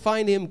 I don't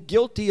find him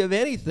guilty of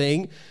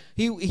anything.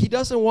 He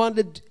doesn't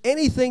want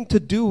anything to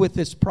do with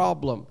this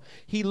problem.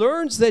 He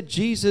learns that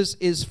Jesus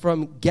is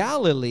from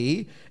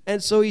Galilee,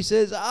 and so he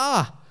says,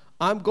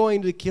 I'm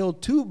going to kill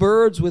two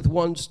birds with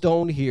one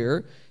stone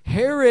here.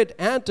 Herod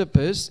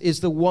Antipas is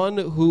the one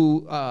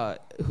who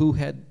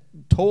had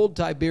told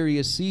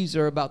Tiberius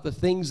Caesar about the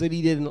things that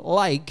he didn't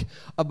like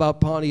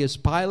about Pontius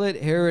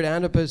Pilate. Herod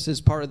Antipas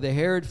is part of the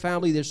Herod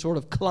family. They're sort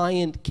of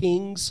client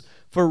kings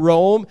for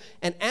Rome,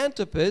 and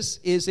Antipas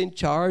is in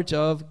charge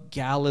of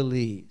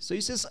Galilee. So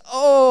he says,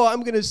 oh,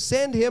 I'm going to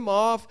send him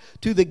off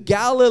to the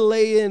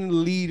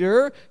Galilean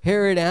leader,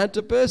 Herod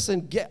Antipas,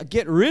 and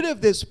get rid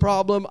of this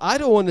problem. I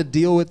don't want to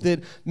deal with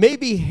it.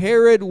 Maybe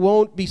Herod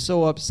won't be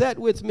so upset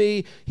with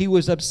me. He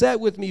was upset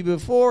with me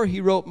before.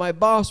 He wrote my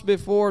boss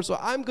before, so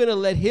I'm going to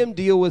let him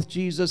deal with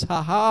Jesus.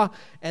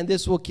 And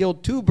this will kill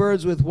two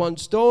birds with one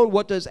stone.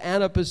 What does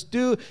Antipas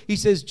do? He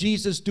says,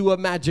 Jesus, do a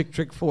magic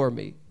trick for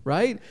me,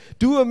 right?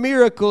 Do a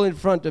miracle in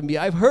front of me.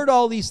 I've heard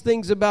all these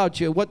things about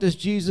you. What does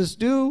Jesus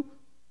do?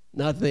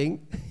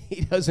 Nothing.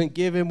 He doesn't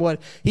give him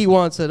what he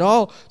wants at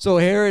all. So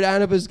Herod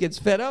Antipas gets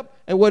fed up,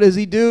 and what does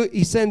he do?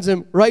 He sends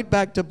him right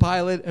back to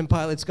Pilate, and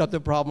Pilate's got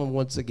the problem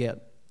once again.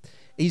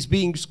 He's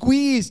being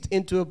squeezed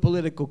into a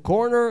political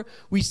corner.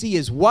 We see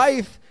his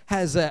wife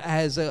has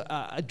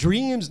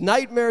dreams,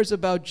 nightmares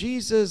about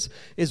Jesus.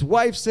 His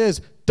wife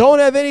says, don't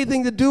have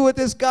anything to do with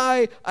this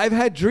guy. I've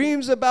had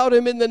dreams about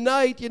him in the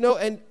night,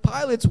 and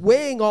Pilate's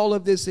weighing all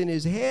of this in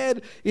his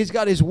head. He's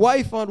got his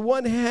wife on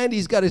one hand.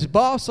 He's got his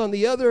boss on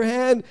the other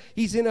hand.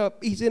 He's in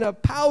a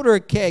powder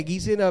keg.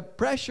 He's in a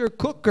pressure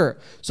cooker.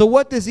 So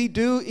what does he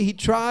do? He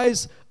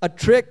tries a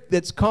trick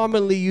that's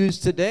commonly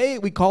used today.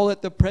 We call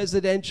it the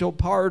presidential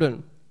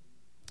pardon.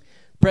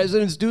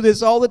 Presidents do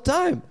this all the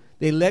time.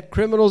 They let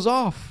criminals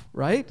off,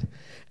 right?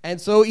 And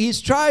so he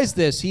tries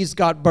this. He's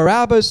got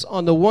Barabbas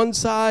on the one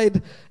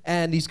side,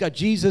 and he's got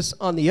Jesus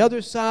on the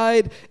other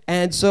side.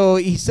 And so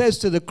he says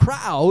to the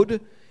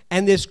crowd,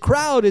 and this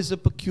crowd is a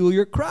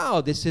peculiar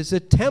crowd. This is a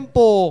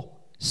temple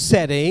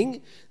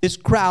setting. This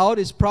crowd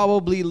is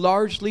probably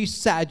largely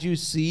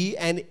Sadducee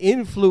and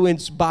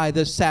influenced by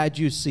the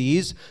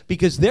Sadducees,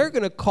 because they're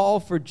going to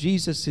call for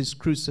Jesus'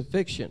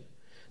 crucifixion.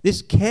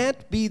 This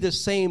can't be the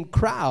same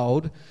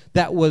crowd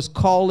that was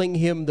calling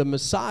him the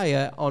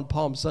Messiah on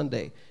Palm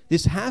Sunday.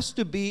 This has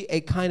to be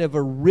a kind of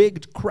a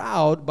rigged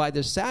crowd by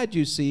the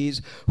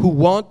Sadducees who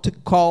want to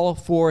call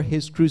for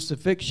his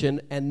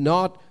crucifixion and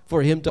not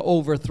for him to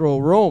overthrow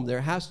Rome.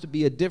 There has to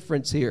be a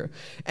difference here.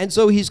 And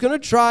so he's going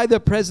to try the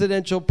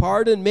presidential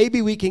pardon.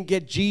 Maybe we can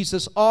get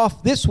Jesus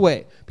off this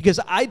way, because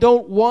I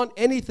don't want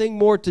anything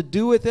more to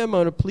do with him.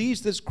 I'm going to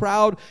please this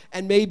crowd,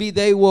 and maybe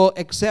they will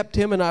accept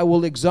him, and I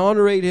will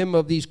exonerate him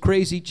of these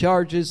crazy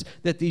charges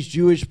that these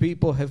Jewish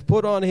people have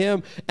put on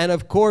him. And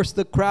of course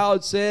the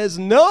crowd says,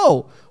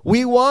 no,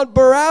 we want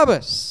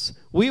Barabbas.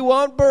 We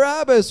want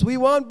Barabbas. We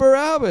want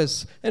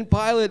Barabbas. And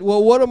Pilate,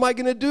 well, what am I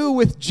going to do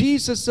with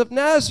Jesus of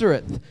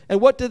Nazareth?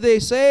 And what do they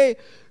say?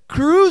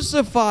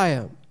 Crucify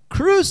him.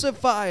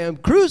 Crucify him.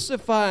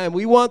 Crucify him.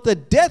 We want the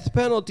death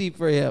penalty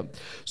for him.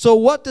 So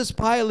what does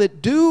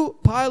Pilate do?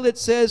 Pilate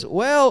says,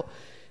 well,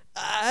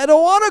 I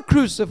don't want to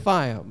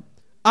crucify him.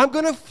 I'm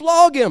going to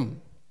flog him.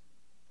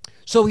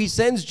 So he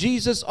sends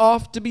Jesus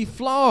off to be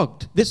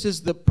flogged. This is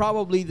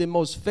probably the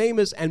most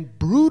famous and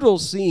brutal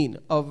scene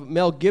of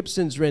Mel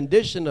Gibson's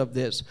rendition of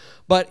this.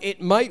 But it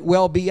might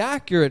well be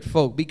accurate,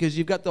 folk, because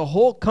you've got the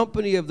whole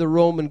company of the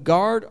Roman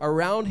guard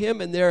around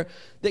him, and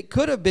they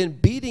could have been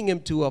beating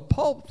him to a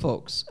pulp,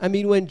 folks. I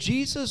mean, when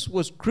Jesus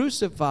was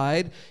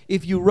crucified,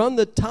 if you run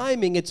the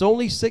timing, it's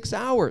only 6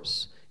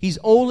 hours. He's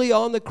only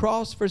on the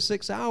cross for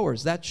 6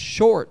 hours. That's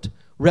short.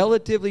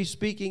 Relatively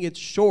speaking, it's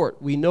short.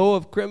 We know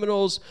of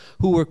criminals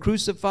who were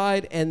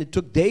crucified and it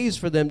took days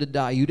for them to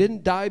die. You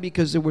didn't die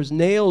because there was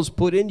nails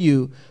put in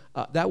you.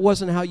 That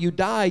wasn't how you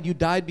died. You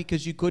died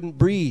because you couldn't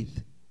breathe.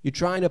 You're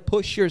trying to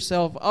push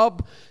yourself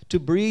up to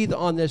breathe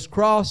on this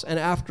cross, and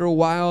after a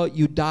while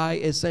you die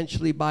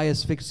essentially by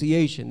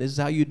asphyxiation. This is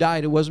how you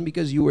died. It wasn't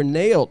because you were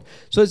nailed.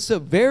 So it's a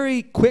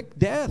very quick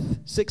death.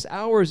 6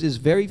 hours is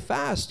very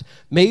fast.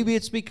 Maybe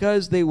it's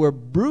because they were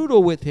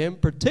brutal with him,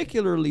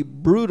 particularly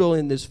brutal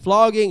in this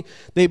flogging.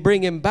 They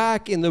bring him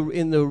back in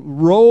the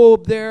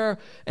robe there,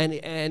 and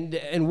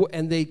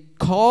they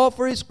call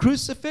for his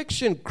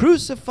crucifixion.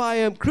 Crucify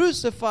him,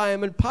 crucify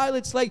him. And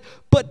Pilate's like,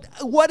 but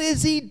what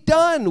has he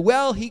done?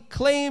 Well, he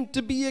claimed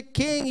to be a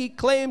king. He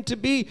claimed to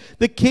be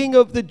the king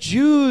of the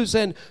Jews.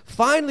 And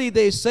finally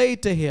they say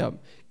to him,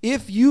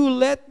 if you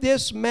let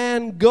this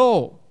man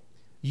go,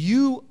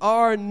 you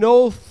are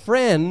no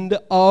friend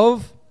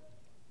of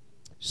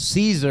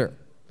Caesar,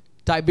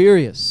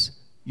 Tiberius,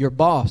 your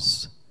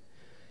boss.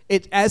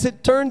 As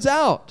it turns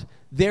out,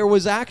 there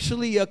was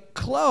actually a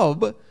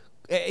club.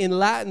 In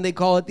Latin, they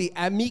call it the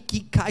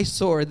Amici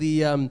Caesar,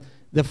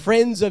 the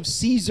Friends of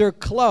Caesar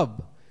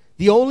Club.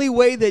 The only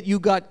way that you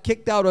got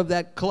kicked out of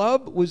that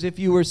club was if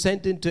you were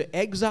sent into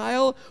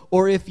exile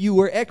or if you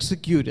were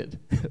executed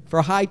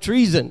for high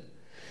treason.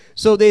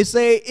 So they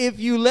say, if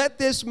you let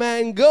this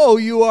man go,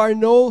 you are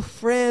no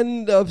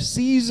friend of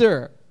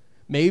Caesar.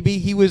 Maybe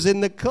he was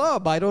in the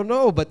club, I don't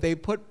know, but they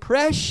put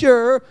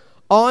pressure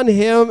on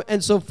him,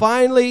 and so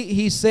finally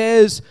he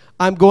says,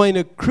 I'm going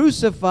to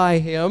crucify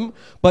him.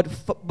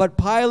 But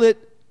Pilate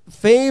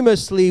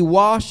famously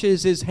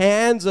washes his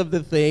hands of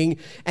the thing,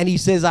 and he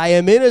says, I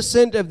am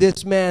innocent of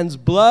this man's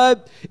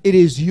blood. It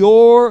is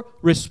your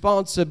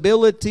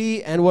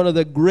responsibility. And one of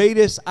the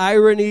greatest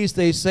ironies,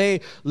 they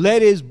say,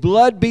 let his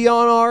blood be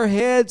on our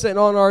heads and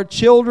on our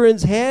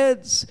children's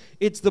heads.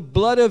 It's the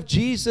blood of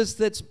Jesus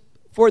that's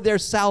for their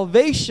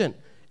salvation,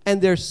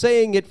 and they're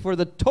saying it for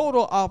the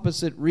total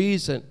opposite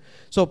reason.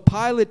 So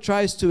Pilate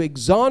tries to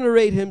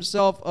exonerate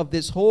himself of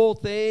this whole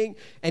thing,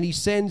 and he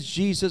sends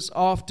Jesus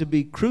off to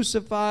be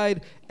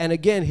crucified. And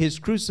again, his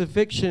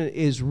crucifixion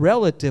is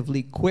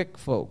relatively quick,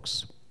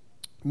 folks.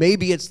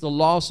 Maybe it's the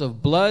loss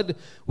of blood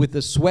with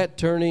the sweat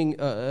turning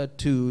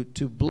to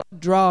blood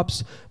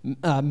drops.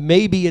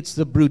 Maybe it's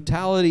the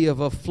brutality of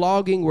a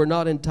flogging. We're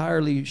not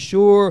entirely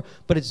sure,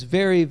 but it's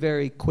very,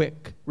 very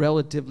quick,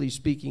 relatively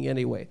speaking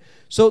anyway.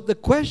 So the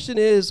question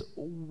is,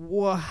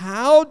 well,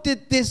 how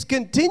did this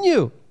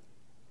continue?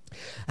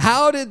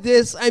 How did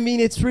this, I mean,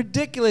 it's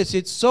ridiculous.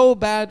 It's so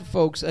bad,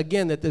 folks,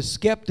 again, that the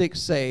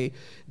skeptics say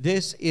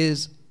this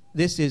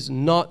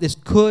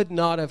could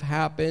not have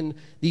happened.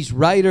 These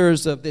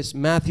writers of this,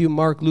 Matthew,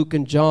 Mark, Luke,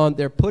 and John,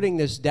 they're putting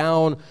this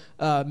down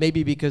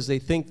maybe because they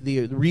think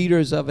the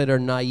readers of it are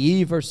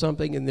naive or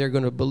something, and they're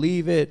going to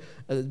believe it.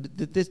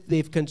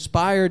 They've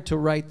conspired to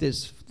write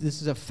this.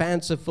 This is a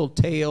fanciful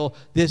tale.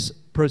 This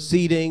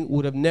proceeding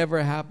would have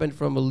never happened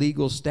from a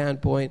legal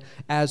standpoint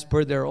as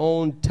per their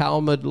own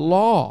Talmud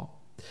law.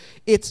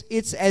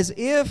 It's as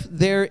if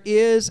there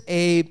is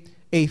a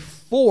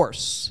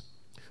force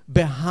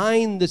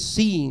behind the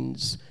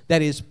scenes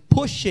that is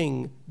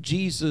pushing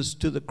Jesus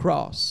to the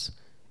cross.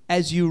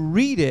 As you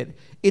read it,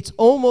 it's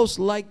almost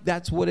like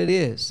that's what it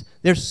is.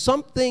 There's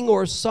something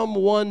or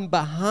someone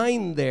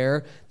behind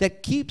there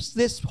that keeps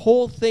this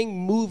whole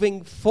thing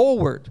moving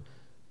forward.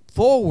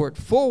 Forward,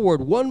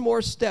 one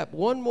more step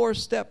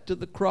to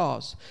the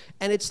cross.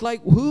 And it's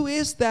like, who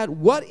is that?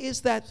 What is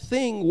that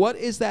thing? What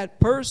is that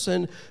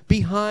person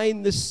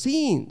behind the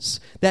scenes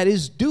that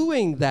is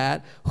doing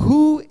that?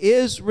 Who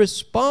is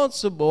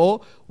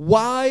responsible?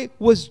 Why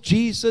was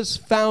Jesus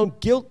found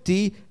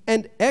guilty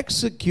and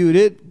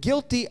executed?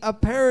 Guilty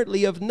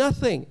apparently of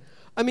nothing.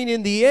 I mean,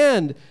 in the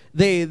end,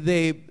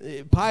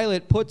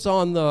 Pilate puts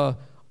on the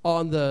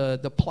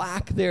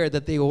plaque there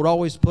that they would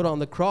always put on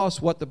the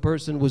cross what the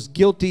person was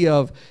guilty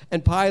of.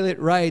 And Pilate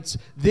writes,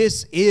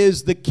 "This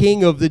is the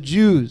King of the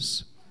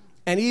Jews."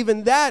 And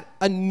even that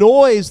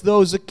annoys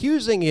those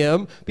accusing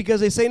him,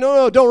 because they say,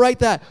 no, don't write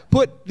that.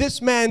 Put,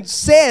 "This man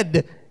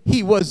said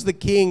he was the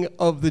King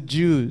of the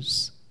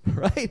Jews."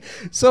 Right?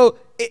 So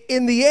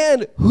in the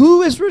end,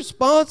 who is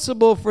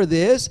responsible for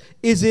this?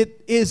 Is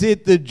it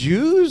the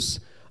Jews?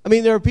 I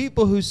mean, there are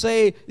people who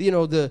say,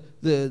 the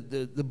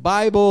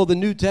Bible, the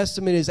New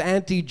Testament is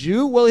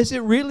anti-Jew. Well, is it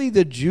really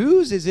the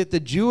Jews? Is it the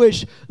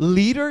Jewish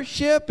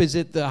leadership? Is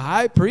it the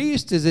high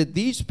priest? Is it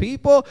these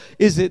people?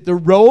 Is it the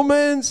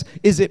Romans?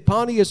 Is it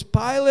Pontius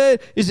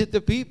Pilate? Is it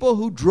the people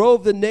who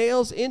drove the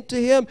nails into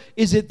him?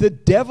 Is it the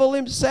devil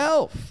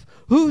himself?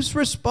 Who's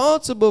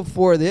responsible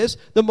for this?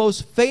 The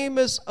most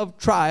famous of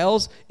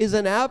trials is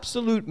an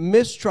absolute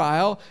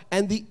mistrial,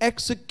 and the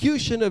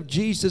execution of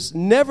Jesus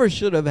never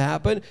should have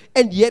happened,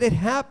 and yet it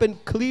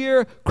happened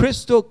clear,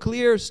 crystal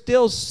clear,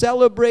 still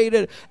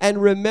celebrated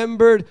and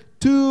remembered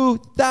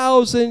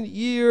 2,000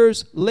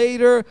 years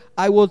later.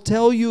 I will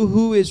tell you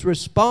who is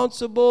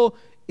responsible.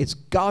 It's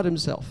God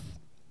himself.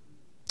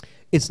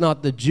 It's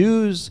not the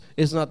Jews,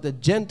 it's not the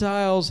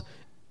Gentiles,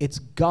 it's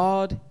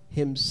God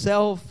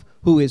himself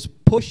who is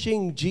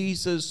pushing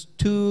Jesus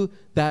to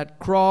that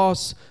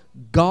cross.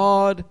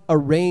 God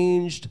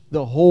arranged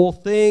the whole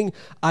thing.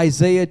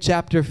 Isaiah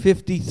chapter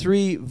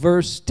 53,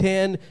 verse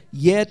 10,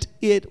 "Yet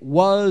it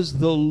was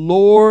the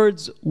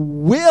Lord's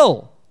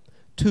will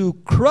to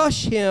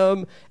crush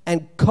him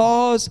and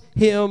cause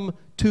him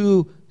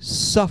to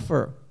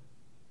suffer."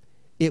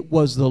 It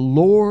was the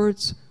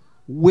Lord's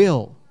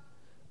will.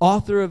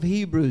 Author of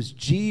Hebrews,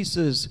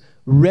 Jesus'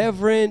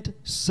 reverent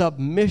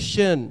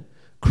submission,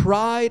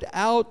 cried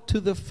out to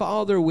the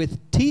Father with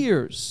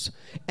tears,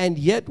 and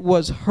yet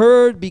was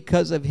heard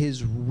because of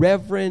his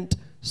reverent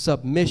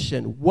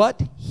submission.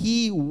 What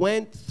he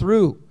went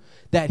through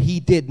that he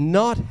did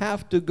not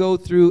have to go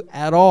through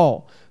at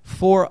all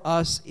for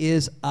us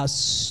is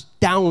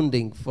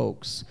astounding,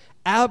 folks.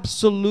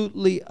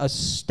 Absolutely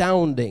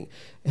astounding.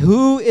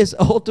 Who is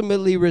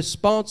ultimately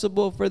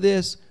responsible for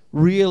this?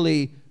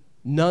 Really,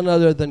 none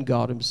other than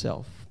God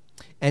himself.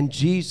 And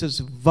Jesus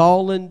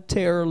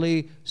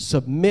voluntarily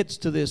submits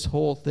to this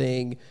whole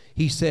thing.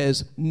 He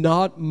says,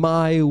 "Not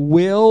my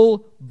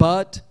will,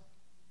 but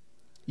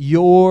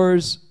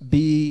yours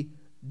be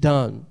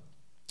done."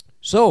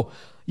 So,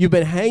 you've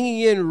been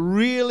hanging in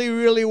really,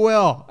 really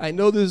well. I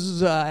know this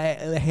is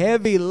a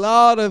heavy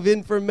lot of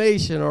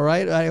information, all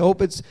right? I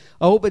hope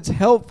it's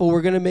helpful.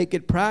 We're going to make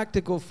it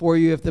practical for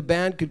you. If the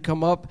band could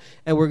come up,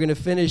 and we're going to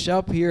finish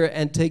up here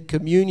and take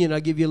communion. I'll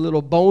give you a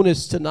little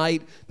bonus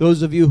tonight.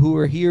 Those of you who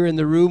are here in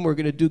the room, we're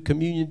going to do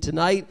communion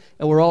tonight,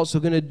 and we're also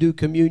going to do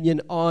communion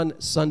on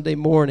Sunday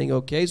morning,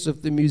 okay? So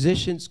if the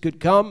musicians could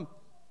come.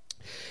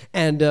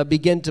 and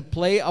begin to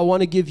play, I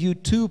want to give you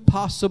two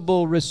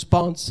possible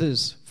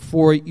responses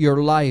for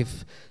your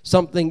life.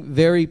 Something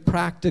very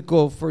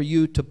practical for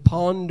you to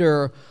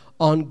ponder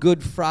on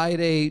Good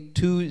Friday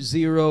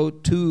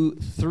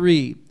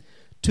 2023.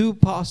 Two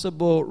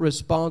possible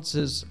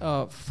responses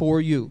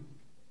for you.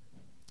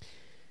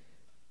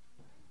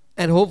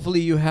 And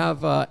hopefully you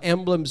have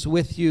emblems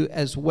with you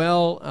as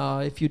well.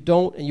 If you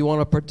don't and you want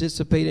to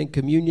participate in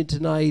communion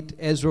tonight,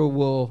 Ezra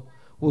will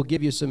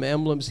give you some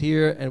emblems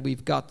here, and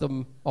we've got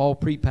them all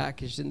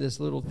prepackaged in this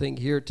little thing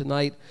here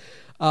tonight.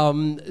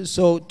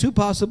 So two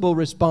possible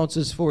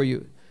responses for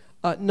you.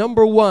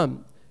 Number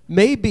one,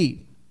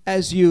 maybe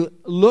as you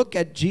look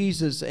at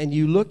Jesus and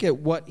you look at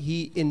what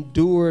he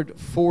endured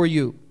for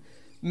you,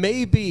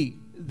 maybe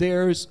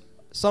there's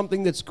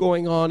something that's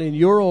going on in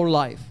your own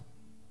life,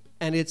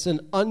 and it's an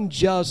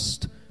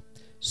unjust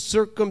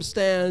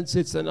circumstance,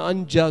 it's an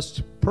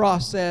unjust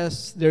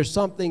process, there's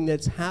something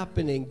that's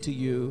happening to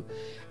you.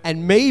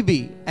 And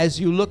maybe as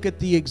you look at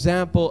the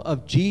example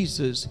of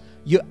Jesus,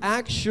 you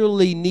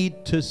actually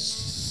need to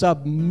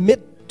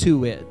submit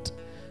to it,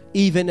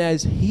 even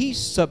as he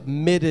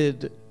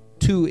submitted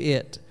to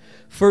it.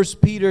 1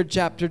 Peter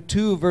chapter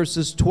 2,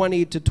 verses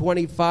 20 to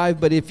 25,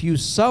 but if you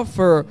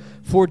suffer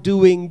for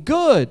doing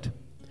good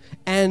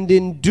and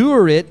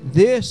endure it,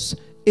 this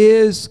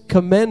is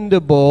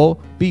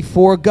commendable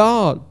before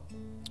God.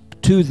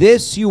 To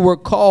this you were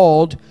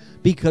called,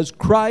 because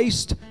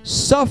Christ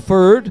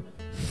suffered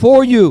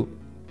for you,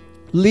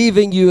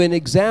 leaving you an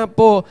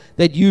example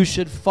that you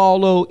should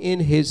follow in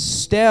his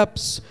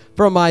steps.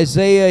 From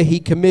Isaiah, he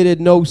committed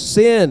no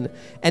sin,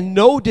 and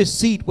no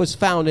deceit was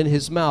found in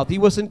his mouth. He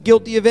wasn't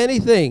guilty of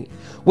anything.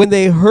 When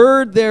they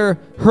hurled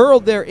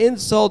their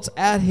insults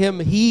at him,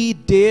 he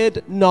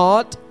did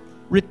not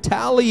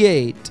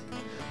retaliate.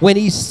 When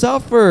he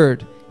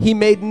suffered, he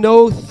made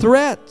no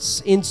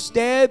threats.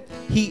 Instead,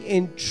 he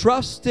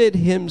entrusted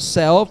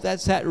himself,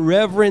 that's that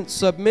reverent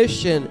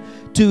submission,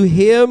 to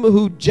him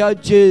who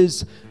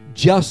judges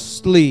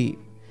justly.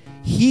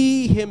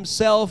 He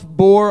himself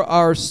bore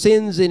our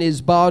sins in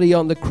his body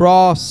on the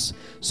cross,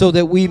 so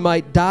that we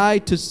might die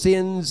to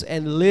sins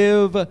and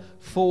live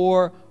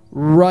for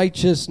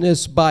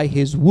righteousness. By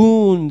his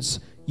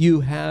wounds you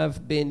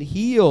have been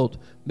healed.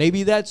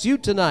 Maybe that's you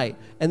tonight,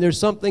 and there's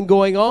something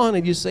going on,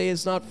 and you say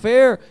it's not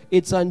fair,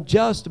 it's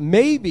unjust.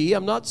 Maybe,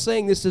 I'm not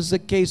saying this is the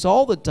case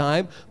all the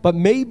time, but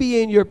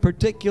maybe in your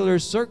particular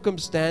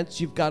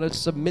circumstance, you've got to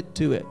submit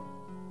to it.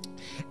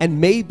 And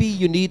maybe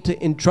you need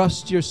to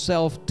entrust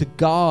yourself to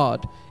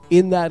God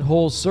in that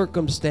whole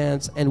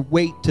circumstance and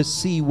wait to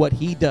see what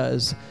he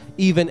does,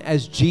 even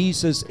as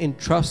Jesus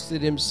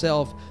entrusted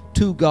himself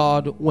to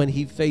God when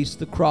he faced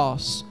the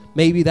cross.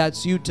 Maybe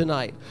that's you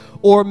tonight.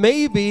 Or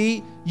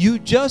maybe you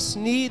just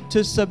need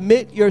to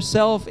submit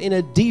yourself in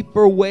a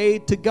deeper way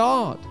to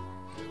God.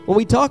 When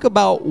we talk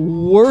about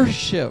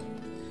worship,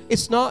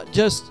 it's not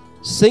just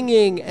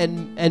singing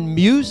and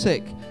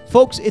music.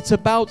 Folks, it's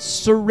about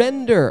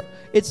surrender.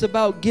 It's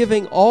about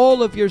giving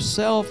all of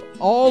yourself,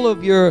 all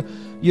of your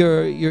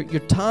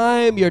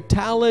time, your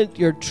talent,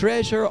 your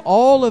treasure,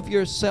 all of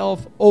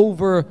yourself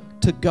over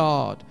to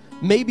God.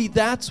 Maybe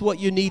that's what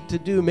you need to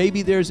do.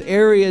 Maybe there's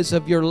areas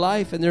of your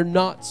life and they're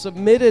not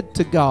submitted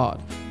to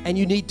God, and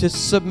you need to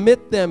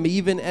submit them,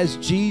 even as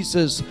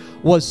Jesus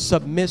was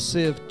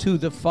submissive to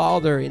the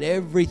Father in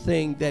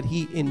everything that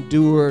he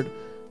endured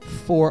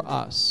for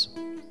us.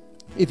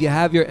 If you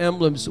have your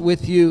emblems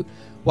with you,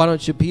 why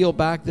don't you peel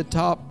back the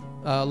top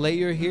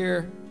layer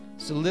here.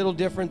 It's a little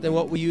different than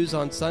what we use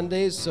on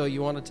Sundays, so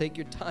you want to take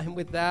your time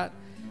with that.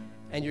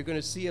 And you're going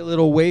to see a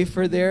little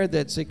wafer there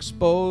that's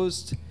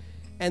exposed.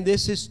 And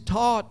this is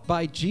taught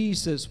by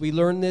Jesus. We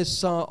learned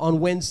this on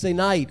Wednesday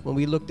night when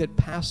we looked at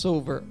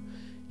Passover.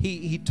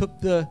 He took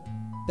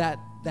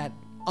that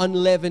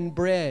unleavened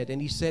bread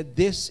and he said,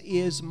 "This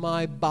is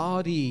my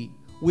body,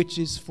 which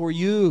is for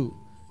you.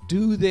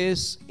 Do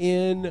this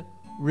in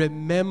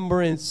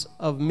remembrance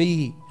of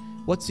me."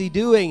 What's he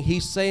doing?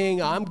 He's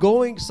saying, I'm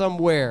going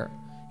somewhere.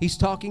 He's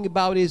talking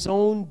about his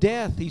own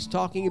death. He's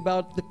talking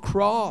about the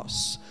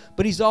cross.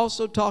 But he's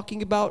also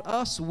talking about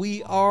us.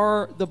 We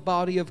are the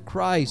body of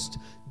Christ.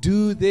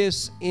 Do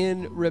this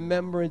in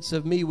remembrance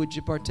of me. Would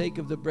you partake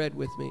of the bread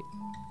with me?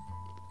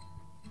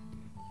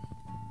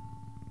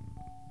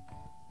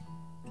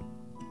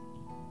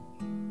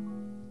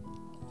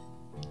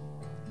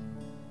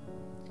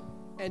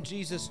 And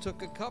Jesus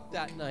took a cup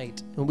that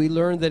night, and we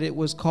learned that it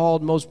was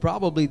called most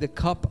probably the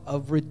cup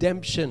of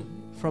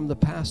redemption from the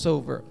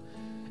Passover.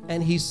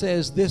 And he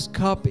says, this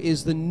cup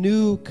is the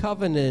new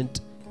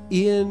covenant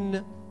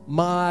in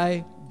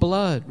my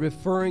blood,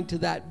 referring to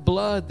that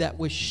blood that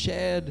was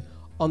shed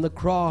on the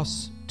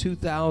cross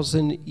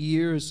 2,000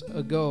 years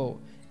ago.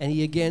 And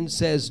he again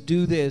says,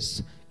 do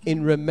this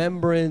in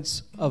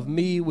remembrance of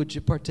me. Would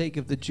you partake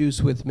of the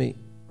juice with me?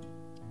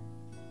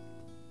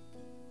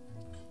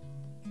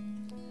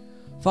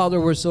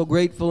 Father, we're so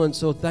grateful and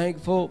so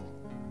thankful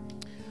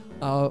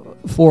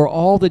for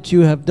all that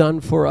you have done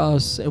for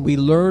us. And we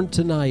learned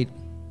tonight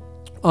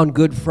on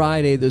Good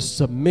Friday the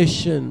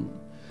submission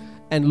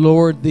And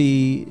Lord,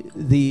 the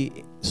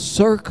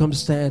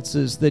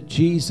circumstances that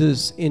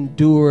Jesus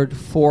endured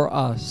for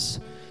us,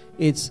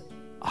 it's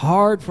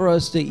hard for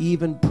us to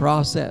even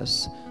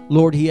process.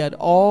 Lord, he had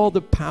all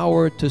the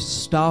power to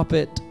stop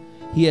it.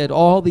 He had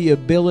all the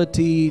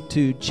ability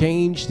to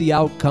change the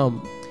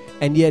outcome.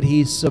 And yet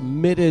he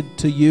submitted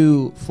to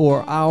you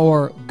for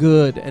our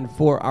good and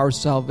for our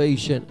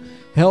salvation.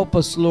 Help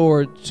us,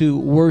 Lord, to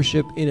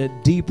worship in a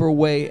deeper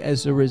way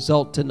as a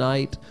result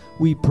tonight.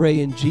 We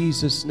pray in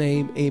Jesus'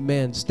 name,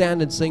 amen.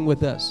 Stand and sing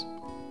with us.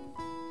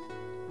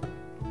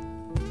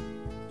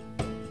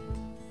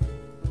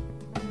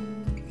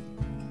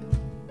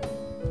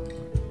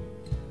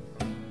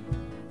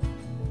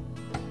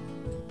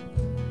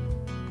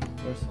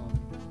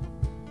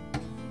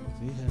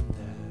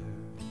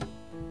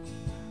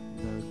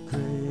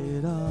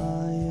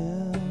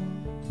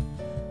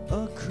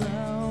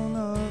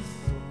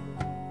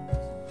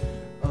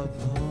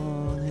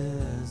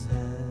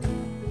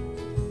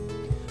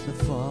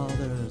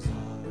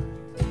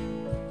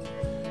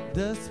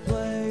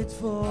 Displayed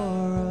for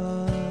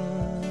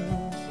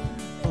us,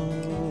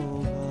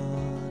 oh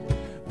God,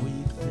 we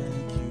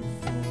thank you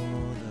for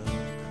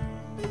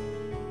the cross.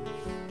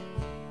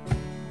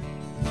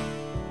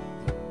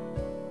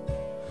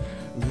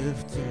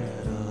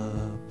 Lifted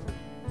up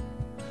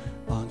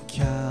on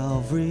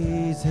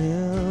Calvary's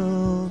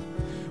hill,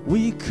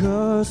 we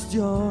cursed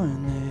your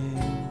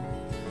name,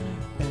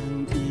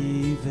 and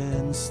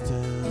even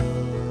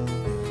still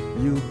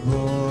you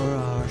bore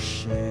our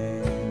shame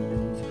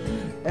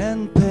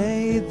and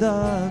paid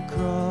the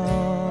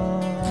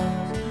cross.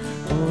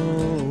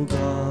 Oh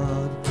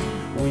God,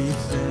 we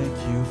thank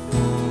you for.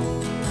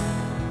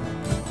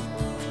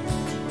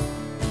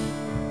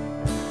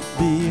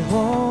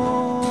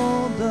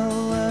 Behold the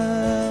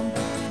Lamb,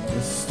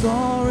 the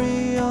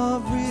story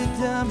of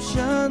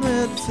redemption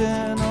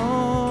written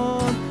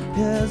on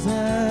his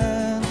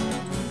hand.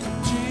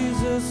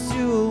 Jesus,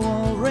 you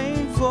will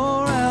reign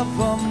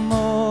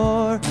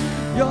forevermore.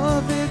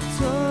 Your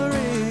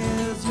victory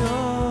is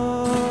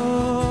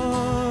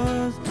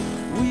yours.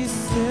 We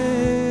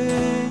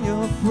sing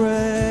your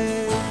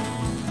praise,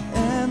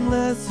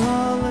 endless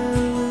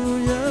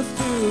hallelujahs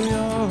to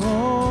your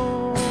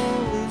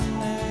holy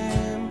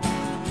name.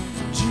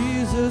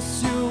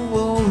 Jesus, you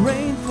will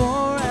reign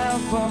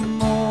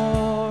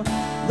forevermore.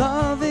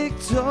 The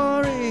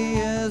victory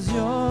is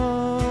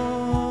yours.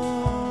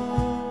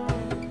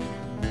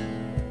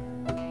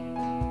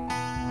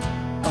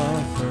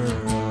 Offer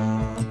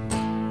up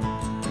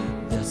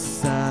the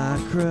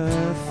sacrifice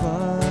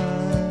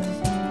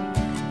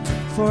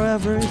for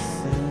every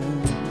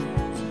sin.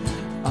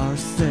 Our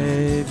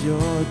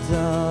Savior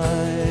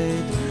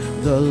died,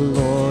 the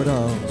Lord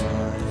of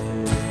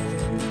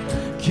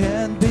life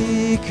can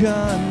be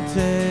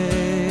contained.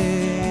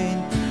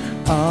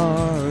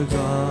 Our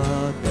God